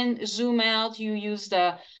zoom in, zoom out, you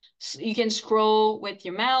can scroll with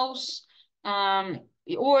your mouse,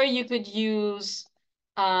 or you could use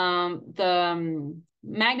the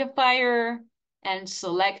magnifier and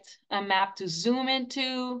select a map to zoom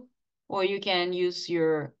into, or you can use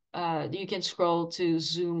you can scroll to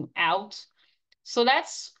zoom out. So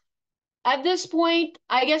that's, at this point,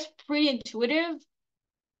 I guess, pretty intuitive.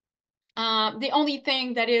 The only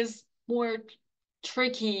thing that is more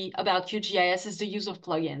tricky about QGIS is the use of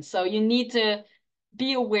plugins. So you need to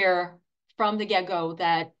be aware from the get-go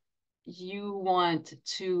that you want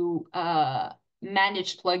to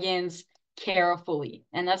manage plugins carefully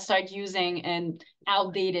and not start using an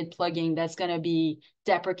outdated plugin that's going to be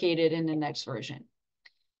deprecated in the next version.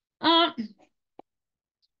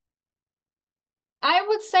 I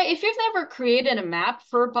would say if you've never created a map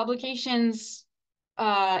for publications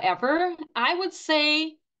ever, I would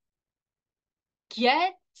say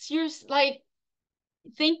think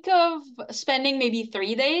of spending maybe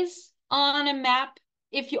 3 days on a map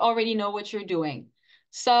if you already know what you're doing.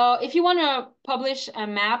 So if you want to publish a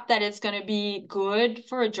map that is going to be good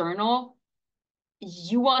for a journal,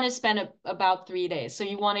 you want to spend about 3 days. So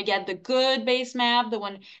you want to get the good base map, the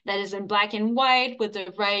one that is in black and white with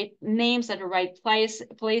the right names at the right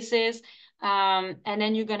places. And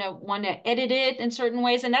then you're going to want to edit it in certain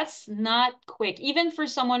ways. And that's not quick. Even for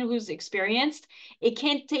someone who's experienced, it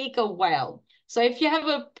can take a while. So if you have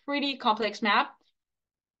a pretty complex map,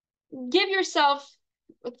 give yourself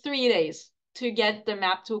 3 days to get the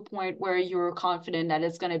map to a point where you're confident that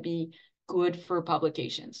it's going to be good for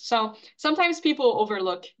publications. So sometimes people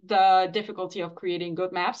overlook the difficulty of creating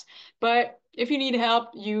good maps, but if you need help,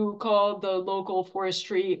 you call the local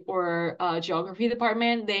forestry or geography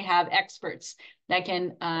department. They have experts that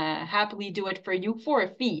can happily do it for you for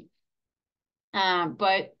a fee.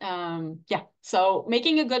 Yeah, so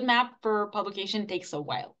making a good map for publication takes a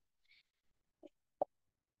while.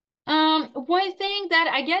 One thing that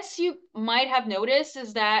I guess you might have noticed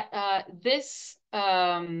is that this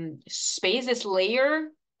space, this layers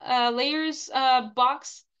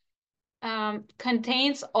box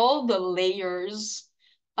contains all the layers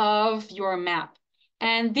of your map.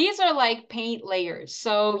 And these are like paint layers.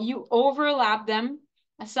 So you overlap them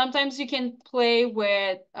Sometimes you can play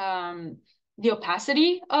with the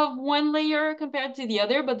opacity of one layer compared to the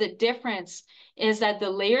other, but the difference is that the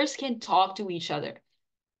layers can talk to each other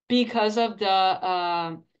because of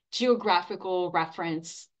the geographical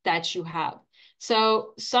reference that you have.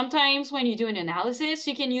 So sometimes when you do an analysis,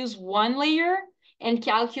 you can use one layer and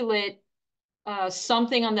calculate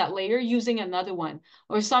something on that layer using another one.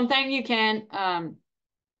 Or sometimes you can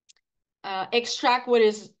extract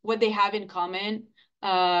what they have in common,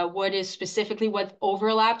 what is specifically what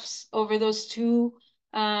overlaps over those two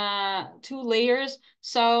layers.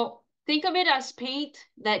 So think of it as paint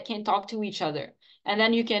that can talk to each other, and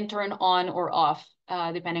then you can turn on or off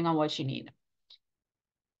depending on what you need.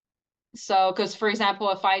 So, because for example,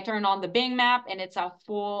 if I turn on the Bing map and it's a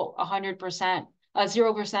full 100%,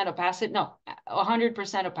 0% opacity, no,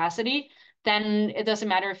 100% opacity, then it doesn't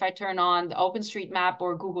matter if I turn on the OpenStreetMap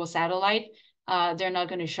or Google Satellite, they're not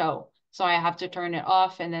going to show. So I have to turn it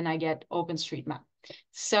off and then I get OpenStreetMap.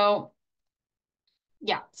 So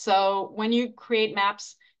yeah, so when you create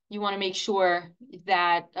maps, you want to make sure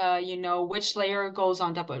that you know which layer goes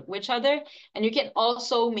on top of which other. And you can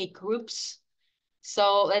also make groups.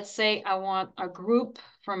 So let's say I want a group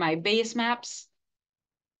for my base maps.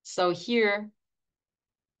 So here,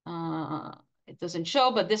 it doesn't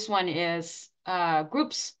show, but this one is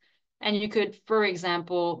groups. And you could, for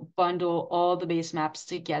example, bundle all the base maps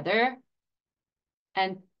together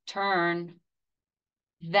and turn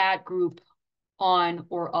that group on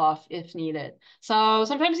or off if needed. So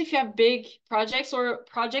sometimes if you have big projects or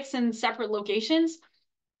projects in separate locations,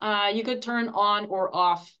 you could turn on or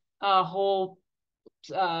off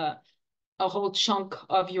uh, a whole chunk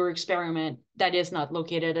of your experiment that is not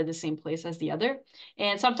located at the same place as the other.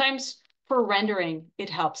 And sometimes for rendering, it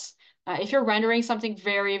helps. If you're rendering something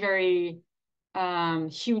very, very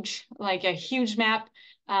huge, like a huge map,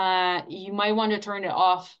 you might want to turn it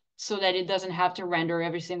off so that it doesn't have to render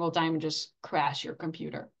every single time and just crash your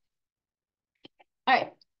computer. All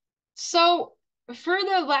right, so for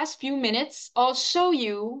the last few minutes, I'll show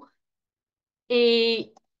you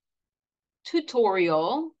a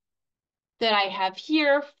tutorial that I have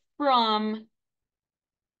here from,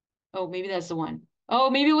 oh, maybe that's the one.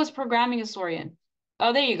 Oh, maybe it was programming historian.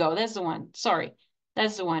 Oh, there you go. That's the one. Sorry.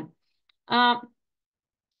 That's the one.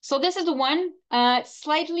 So this is the one,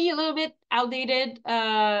 slightly a little bit outdated,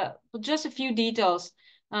 just a few details.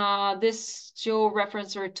 This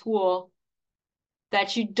georeferencer tool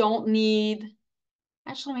that you don't need,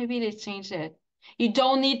 actually, maybe they changed it. You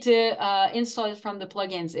don't need to install it from the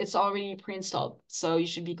plugins. It's already pre-installed, so you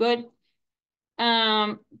should be good.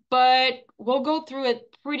 But we'll go through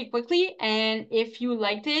it pretty quickly. And if you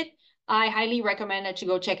liked it, I highly recommend that you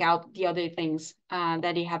go check out the other things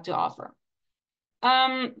that they have to offer.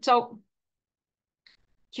 So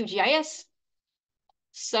QGIS.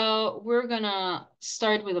 So we're gonna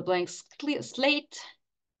start with a blank slate.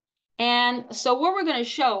 And so what we're gonna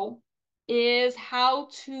show is how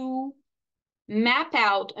to map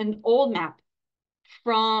out an old map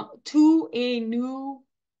to a new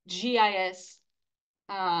GIS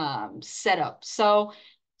setup. So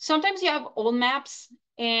sometimes you have old maps,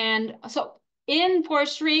 and so in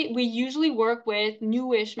forestry, we usually work with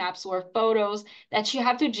newish maps or photos that you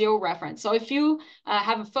have to georeference. So if you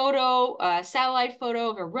have a photo, a satellite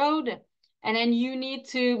photo of a road, and then you need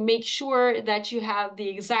to make sure that you have the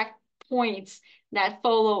exact points that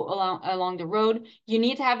follow along the road, you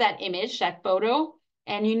need to have that image, that photo,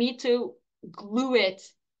 and you need to glue it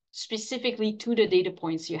specifically to the data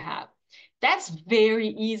points you have. That's very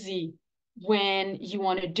easy when you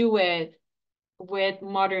want to do it with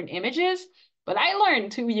modern images. But I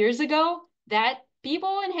learned 2 years ago that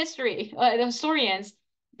people in history, the historians,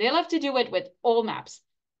 they love to do it with old maps.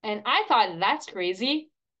 And I thought that's crazy.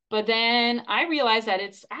 But then I realized that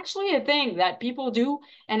it's actually a thing that people do,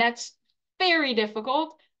 and that's very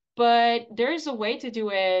difficult. But there's a way to do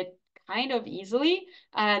it kind of easily.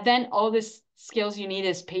 Then all the skills you need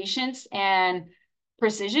is patience and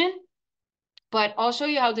precision. But I'll show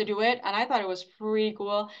you how to do it. And I thought it was pretty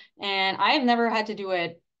cool. And I have never had to do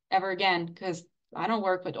it ever again because I don't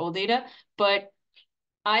work with old data, but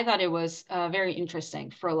I thought it was very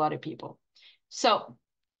interesting for a lot of people. So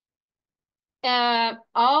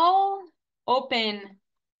I'll open,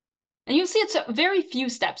 and you'll see it's a very few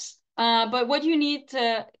steps. But what you need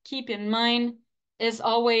to keep in mind is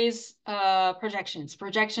always projections,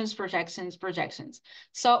 projections, projections, projections.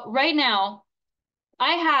 So right now,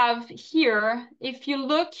 I have here, if you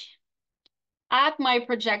look at my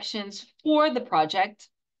projections for the project,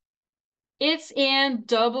 it's in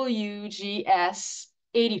WGS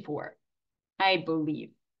 84, I believe.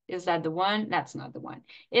 Is that the one? That's not the one.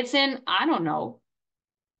 It's in, I don't know,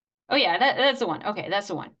 Oh yeah, that's the one. Okay, that's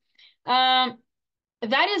the one.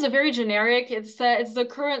 That is a very generic. It's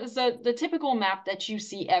the typical map that you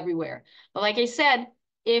see everywhere. But like I said,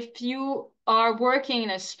 if you are working in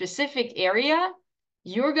a specific area,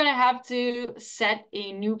 you're gonna have to set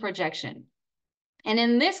a new projection. And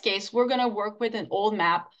in this case, we're gonna work with an old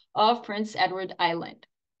map of Prince Edward Island.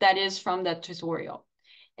 That is from the tutorial.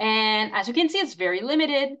 And as you can see, it's very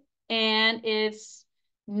limited and it's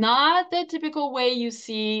not the typical way you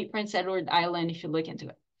see Prince Edward Island if you look into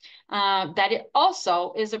it. That it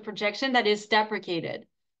also is a projection that is deprecated.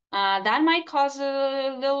 That might cause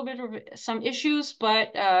a little bit of some issues,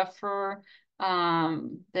 but for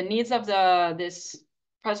the needs of this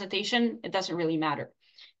presentation, it doesn't really matter.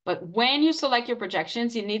 But when you select your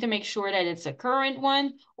projections, you need to make sure that it's a current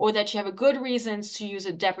one or that you have a good reasons to use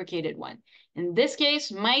a deprecated one. In this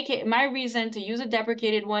case, my reason to use a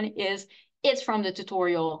deprecated one is it's from the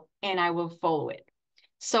tutorial and I will follow it.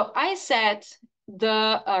 So I set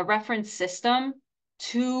the reference system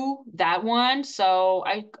to that one. So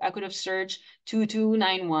I could have searched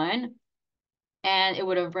 2291 and it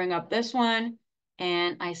would have bring up this one.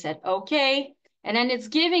 And I said, okay. And then it's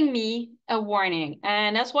giving me a warning.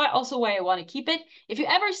 And that's why I want to keep it. If you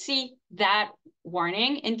ever see that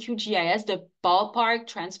warning in QGIS, the ballpark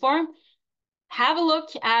transform, have a look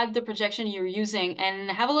at the projection you're using and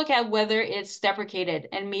have a look at whether it's deprecated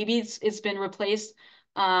and maybe it's been replaced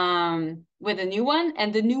with a new one.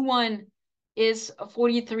 And the new one is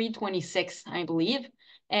 4326, I believe.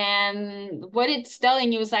 And what it's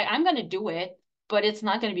telling you is like, I'm going to do it, but it's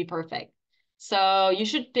not going to be perfect. So you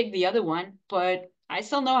should pick the other one, but I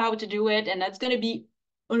still know how to do it. And that's going to be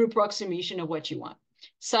an approximation of what you want.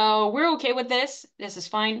 So we're okay with this. This is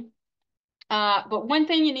fine. But one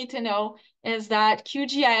thing you need to know is that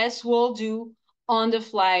QGIS will do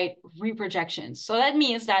on-the-fly reprojections. So that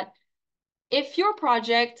means that if your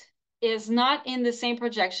project is not in the same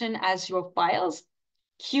projection as your files,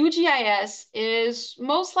 QGIS is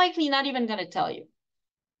most likely not even going to tell you.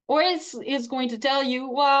 Or it's going to tell you,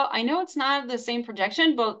 well, I know it's not the same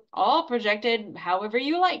projection, but I'll project it however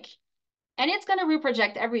you like. And it's going to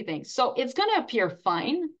reproject everything. So it's going to appear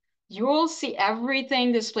fine. You will see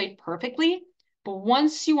everything displayed perfectly. But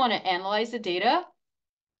once you want to analyze the data,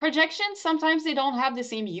 projections, sometimes they don't have the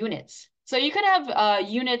same units. So you could have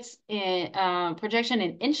units in projection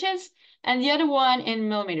in inches and the other one in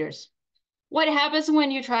millimeters. What happens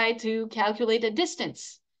when you try to calculate a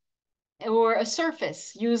distance or a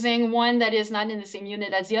surface using one that is not in the same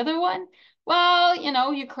unit as the other one? Well, you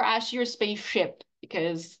know, you crash your spaceship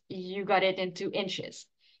because you got it into inches.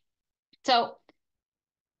 So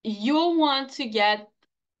you'll want to get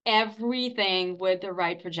everything with the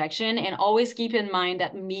right projection and always keep in mind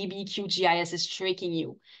that maybe QGIS is tricking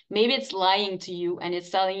you. Maybe it's lying to you and it's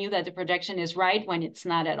telling you that the projection is right when it's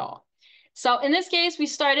not at all. So in this case, we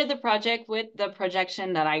started the project with the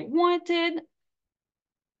projection that I wanted.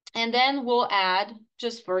 And then we'll add,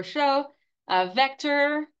 just for show, a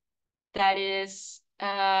vector that is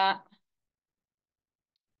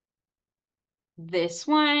this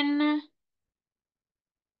one.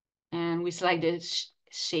 And we select the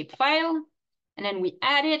shape file and then we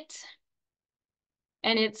add it.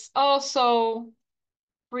 And it's also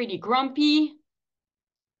pretty grumpy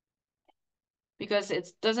because it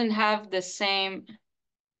doesn't have the same,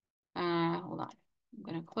 hold on, I'm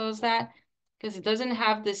gonna close that because it doesn't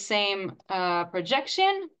have the same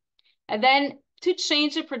projection. And then to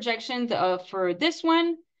change the projection for this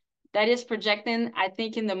one, that is projecting, I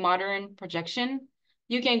think in the modern projection,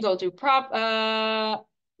 you can go to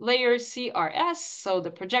layer CRS, so the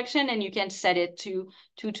projection, and you can set it to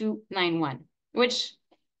 2291, which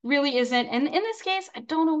really isn't. And in this case, I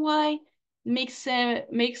don't know why makes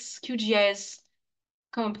QGIS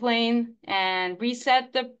complain and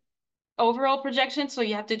reset the overall projection. So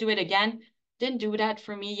you have to do it again. Didn't do that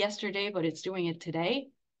for me yesterday, but it's doing it today.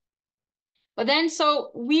 But then, so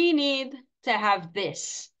we need to have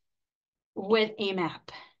this with a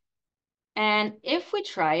map. And if we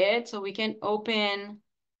try it, so we can open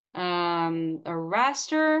a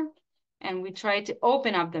raster and we try to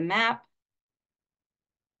open up the map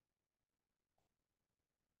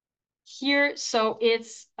here. So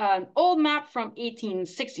it's an old map from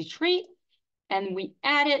 1863 and we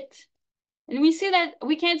add it and we see that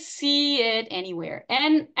we can't see it anywhere.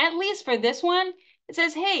 And at least for this one, it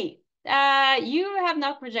says, hey, you have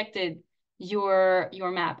not projected your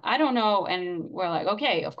map. I don't know. And we're like,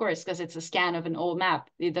 okay, of course, because it's a scan of an old map.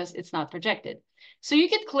 It's not projected. So you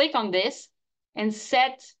could click on this and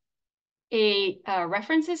set a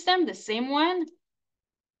reference system, the same one.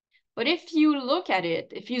 But if you look at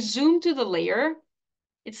it, if you zoom to the layer,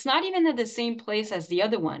 It's not even at the same place as the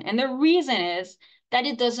other one. And the reason is that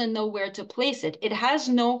it doesn't know where to place it. It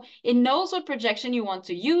knows what projection you want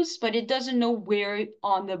to use, but it doesn't know where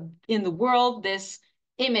in the world this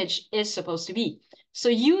image is supposed to be. So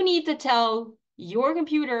you need to tell your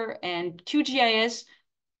computer and QGIS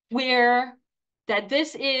where that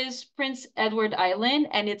this is Prince Edward Island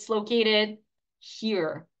and it's located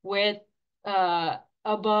here with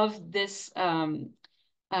above this polygon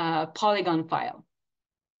file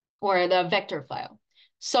or the vector file.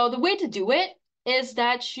 So the way to do it is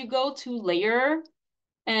that you go to Layer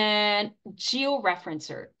and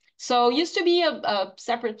Georeferencer. So it used to be a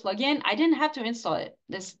separate plugin. I didn't have to install it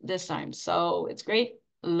this time. So it's great.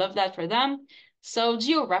 Love that for them. So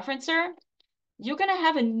Georeferencer, you're gonna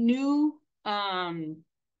have a new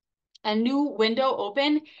window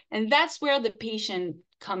open, and that's where the patience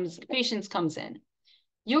comes in.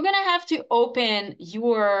 You're gonna have to open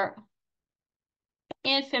your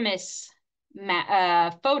infamous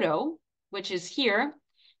photo, which is here,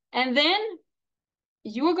 and then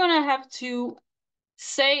you're gonna have to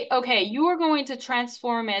say, okay, you are going to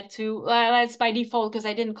transform it to, that's by default because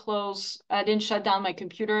I didn't shut down my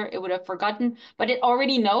computer, it would have forgotten, but it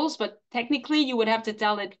already knows, but technically you would have to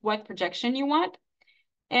tell it what projection you want.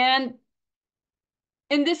 And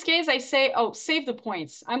in this case, I say, oh, save the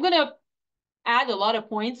points. I'm gonna add a lot of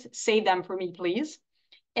points, save them for me, please.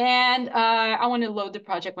 And I want to load the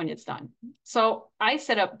project when it's done. So I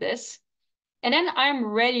set up this, and then I'm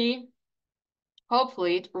ready,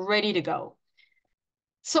 hopefully ready to go.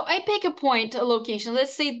 So I pick a point, a location,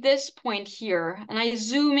 let's say this point here, and I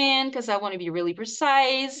zoom in because I want to be really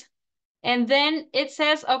precise. And then it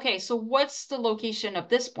says, okay, so what's the location of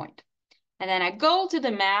this point? And then I go to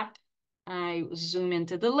the map, I zoom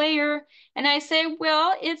into the layer, and I say,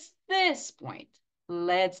 well, it's this point.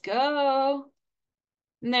 Let's go.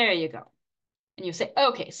 And there you go. And you say,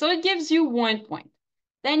 okay, so it gives you 1 point.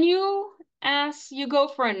 Then you go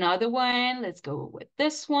for another one. Let's go with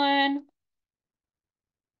this one.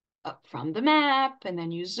 Up from the map, and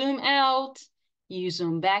then you zoom out, you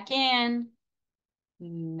zoom back in.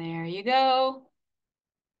 And there you go.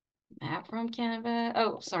 Map from Canva.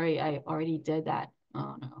 Oh, sorry, I already did that.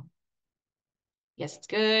 Oh no. Yes, it's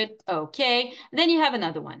good. Okay. And then you have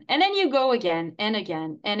another one. And then you go again and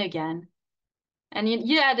again and again. And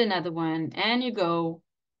you add another one and you go,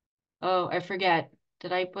 oh, I forget.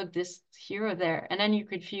 Did I put this here or there? And then you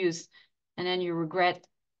confuse and then you regret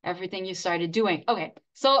everything you started doing. Okay,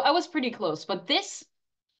 so I was pretty close, but this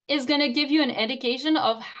is going to give you an indication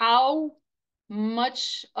of how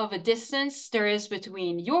much of a distance there is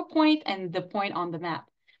between your point and the point on the map.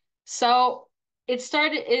 So it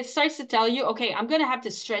starts to tell you, okay, I'm going to have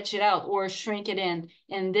to stretch it out or shrink it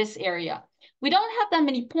in this area. We don't have that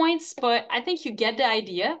many points, but I think you get the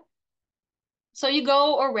idea. So you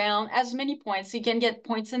go around as many points. You can get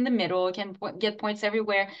points in the middle. You can get points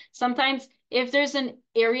everywhere. Sometimes if there's an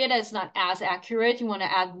area that's not as accurate, you want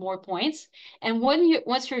to add more points. And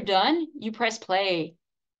once you're done, you press play.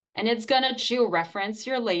 And it's going to georeference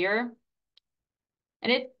your layer.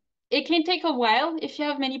 And it can take a while if you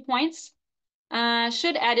have many points.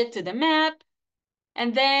 Should add it to the map.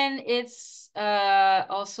 And then it's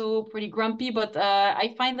also pretty grumpy, but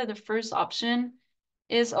I find that the first option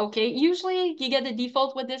is okay. Usually you get the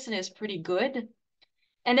default with this and it's pretty good.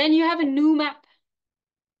 And then you have a new map.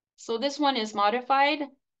 So this one is modified.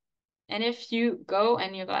 And if you go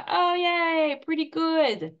and you're like, oh, yay, pretty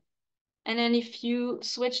good. And then if you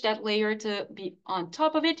switch that layer to be on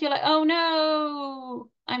top of it, you're like, oh no,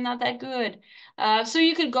 I'm not that good. So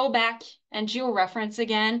you could go back and georeference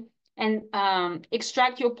again and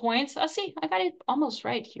extract your points. Oh, see, I got it almost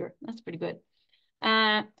right here. That's pretty good.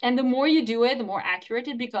 And the more you do it, the more accurate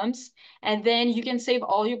it becomes. And then you can save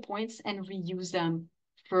all your points and reuse them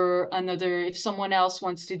for another, if someone else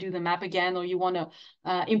wants to do the map again, or you want to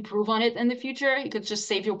improve on it in the future, you could just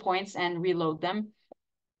save your points and reload them.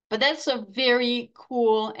 But that's a very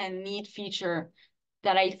cool and neat feature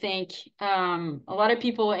that I think a lot of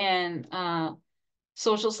people in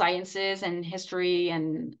social sciences and history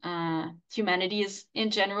and humanities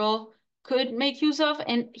in general could make use of.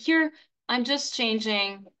 And here I'm just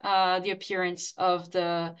changing the appearance of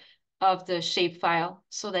the shapefile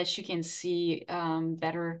so that you can see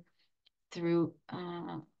better through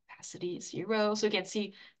opacity 0, so you can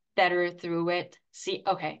see better through it. See,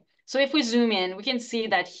 okay. So if we zoom in, we can see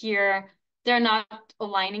that here they're not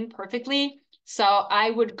aligning perfectly. So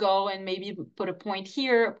I would go and maybe put a point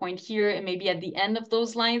here, and maybe at the end of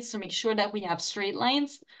those lines to make sure that we have straight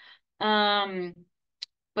lines.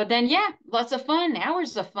 But then, yeah, lots of fun,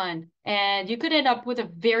 hours of fun. And you could end up with a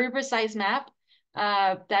very precise map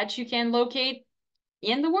that you can locate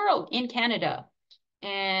in the world, in Canada.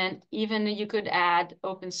 And even you could add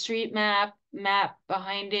OpenStreetMap, map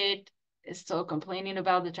behind it. It's still complaining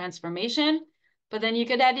about the transformation. But then you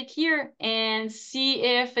could add it here and see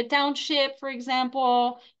if a township, for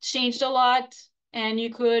example, changed a lot, and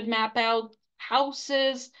you could map out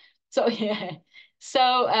houses. So yeah.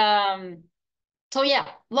 So so yeah,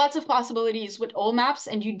 lots of possibilities with old maps,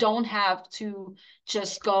 and you don't have to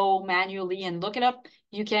just go manually and look it up.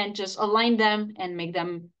 You can just align them and make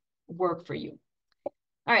them work for you.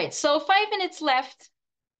 All right, so 5 minutes left.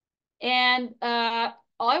 And all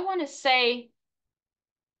I want to say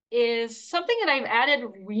is something that I've added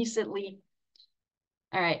recently.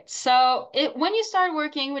 All right, so when you start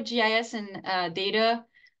working with GIS and data,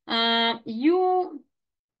 you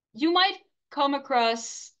might come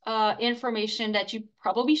across information that you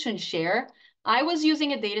probably shouldn't share. I was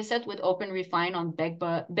using a data set with OpenRefine on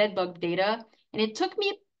bedbug data, and it took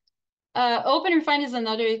me OpenRefine is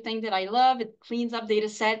another thing that I love. It cleans up data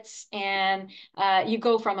sets, and you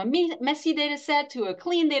go from a messy data set to a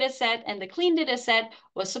clean data set, and the clean data set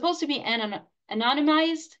was supposed to be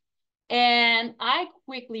anonymized, and I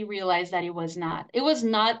quickly realized that it was not. It was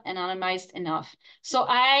not anonymized enough. So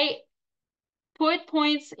I put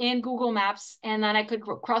points in Google Maps, and then I could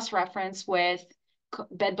cross-reference with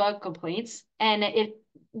bedbug complaints, and it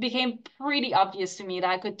became pretty obvious to me that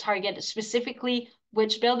I could target specifically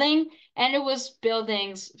which building, and it was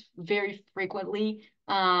buildings very frequently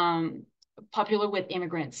popular with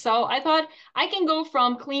immigrants. So I thought I can go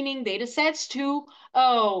from cleaning data sets to,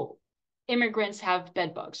 oh, immigrants have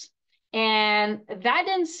bed bugs. And that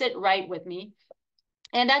didn't sit right with me.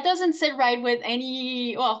 And that doesn't sit right with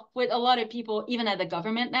with a lot of people, even at the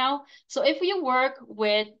government now. So if we work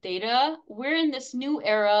with data, we're in this new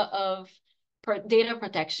era of data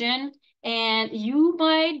protection, and you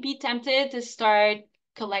might be tempted to start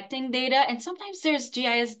collecting data. And sometimes there's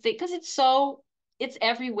GIS because it's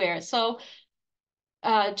everywhere. So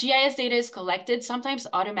GIS data is collected sometimes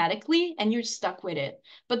automatically, and you're stuck with it.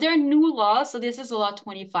 But there are new laws. So this is Law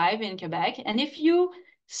 25 in Quebec. And if you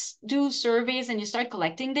do surveys and you start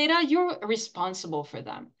collecting data, you're responsible for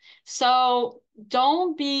them. So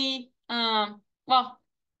don't be, don't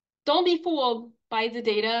be fooled by the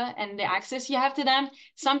data and the access you have to them.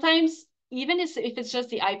 Sometimes, even if it's just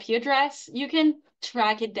the IP address, you can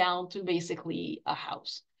track it down to basically a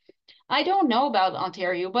house. I don't know about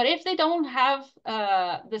Ontario, but if they don't have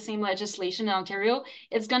the same legislation in Ontario,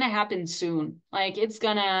 it's gonna happen soon. Like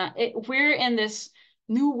we're in this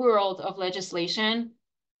new world of legislation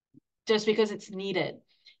just because it's needed.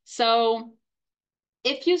 So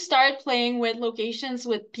if you start playing with locations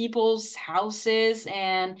with people's houses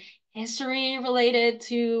and history related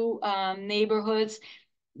to neighborhoods,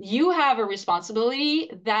 you have a responsibility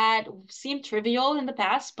that seemed trivial in the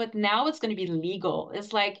past, but now it's going to be legal.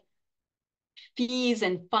 It's like fees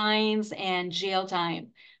and fines and jail time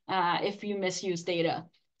if you misuse data.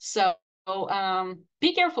 So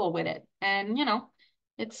be careful with it. And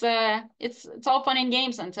it's all fun and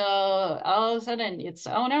games until all of a sudden it's,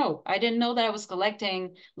 oh no, I didn't know that I was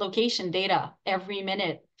collecting location data every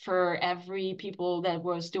minute for every people that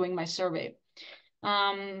was doing my survey.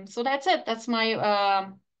 So that's it. That's my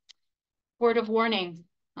word of warning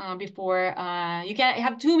before you can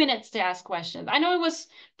have 2 minutes to ask questions. I know it was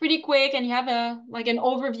pretty quick and you have an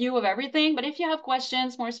overview of everything, but if you have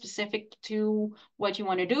questions more specific to what you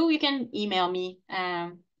want to do, you can email me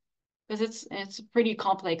because it's a pretty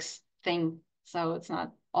complex thing. So it's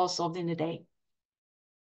not all solved in a day.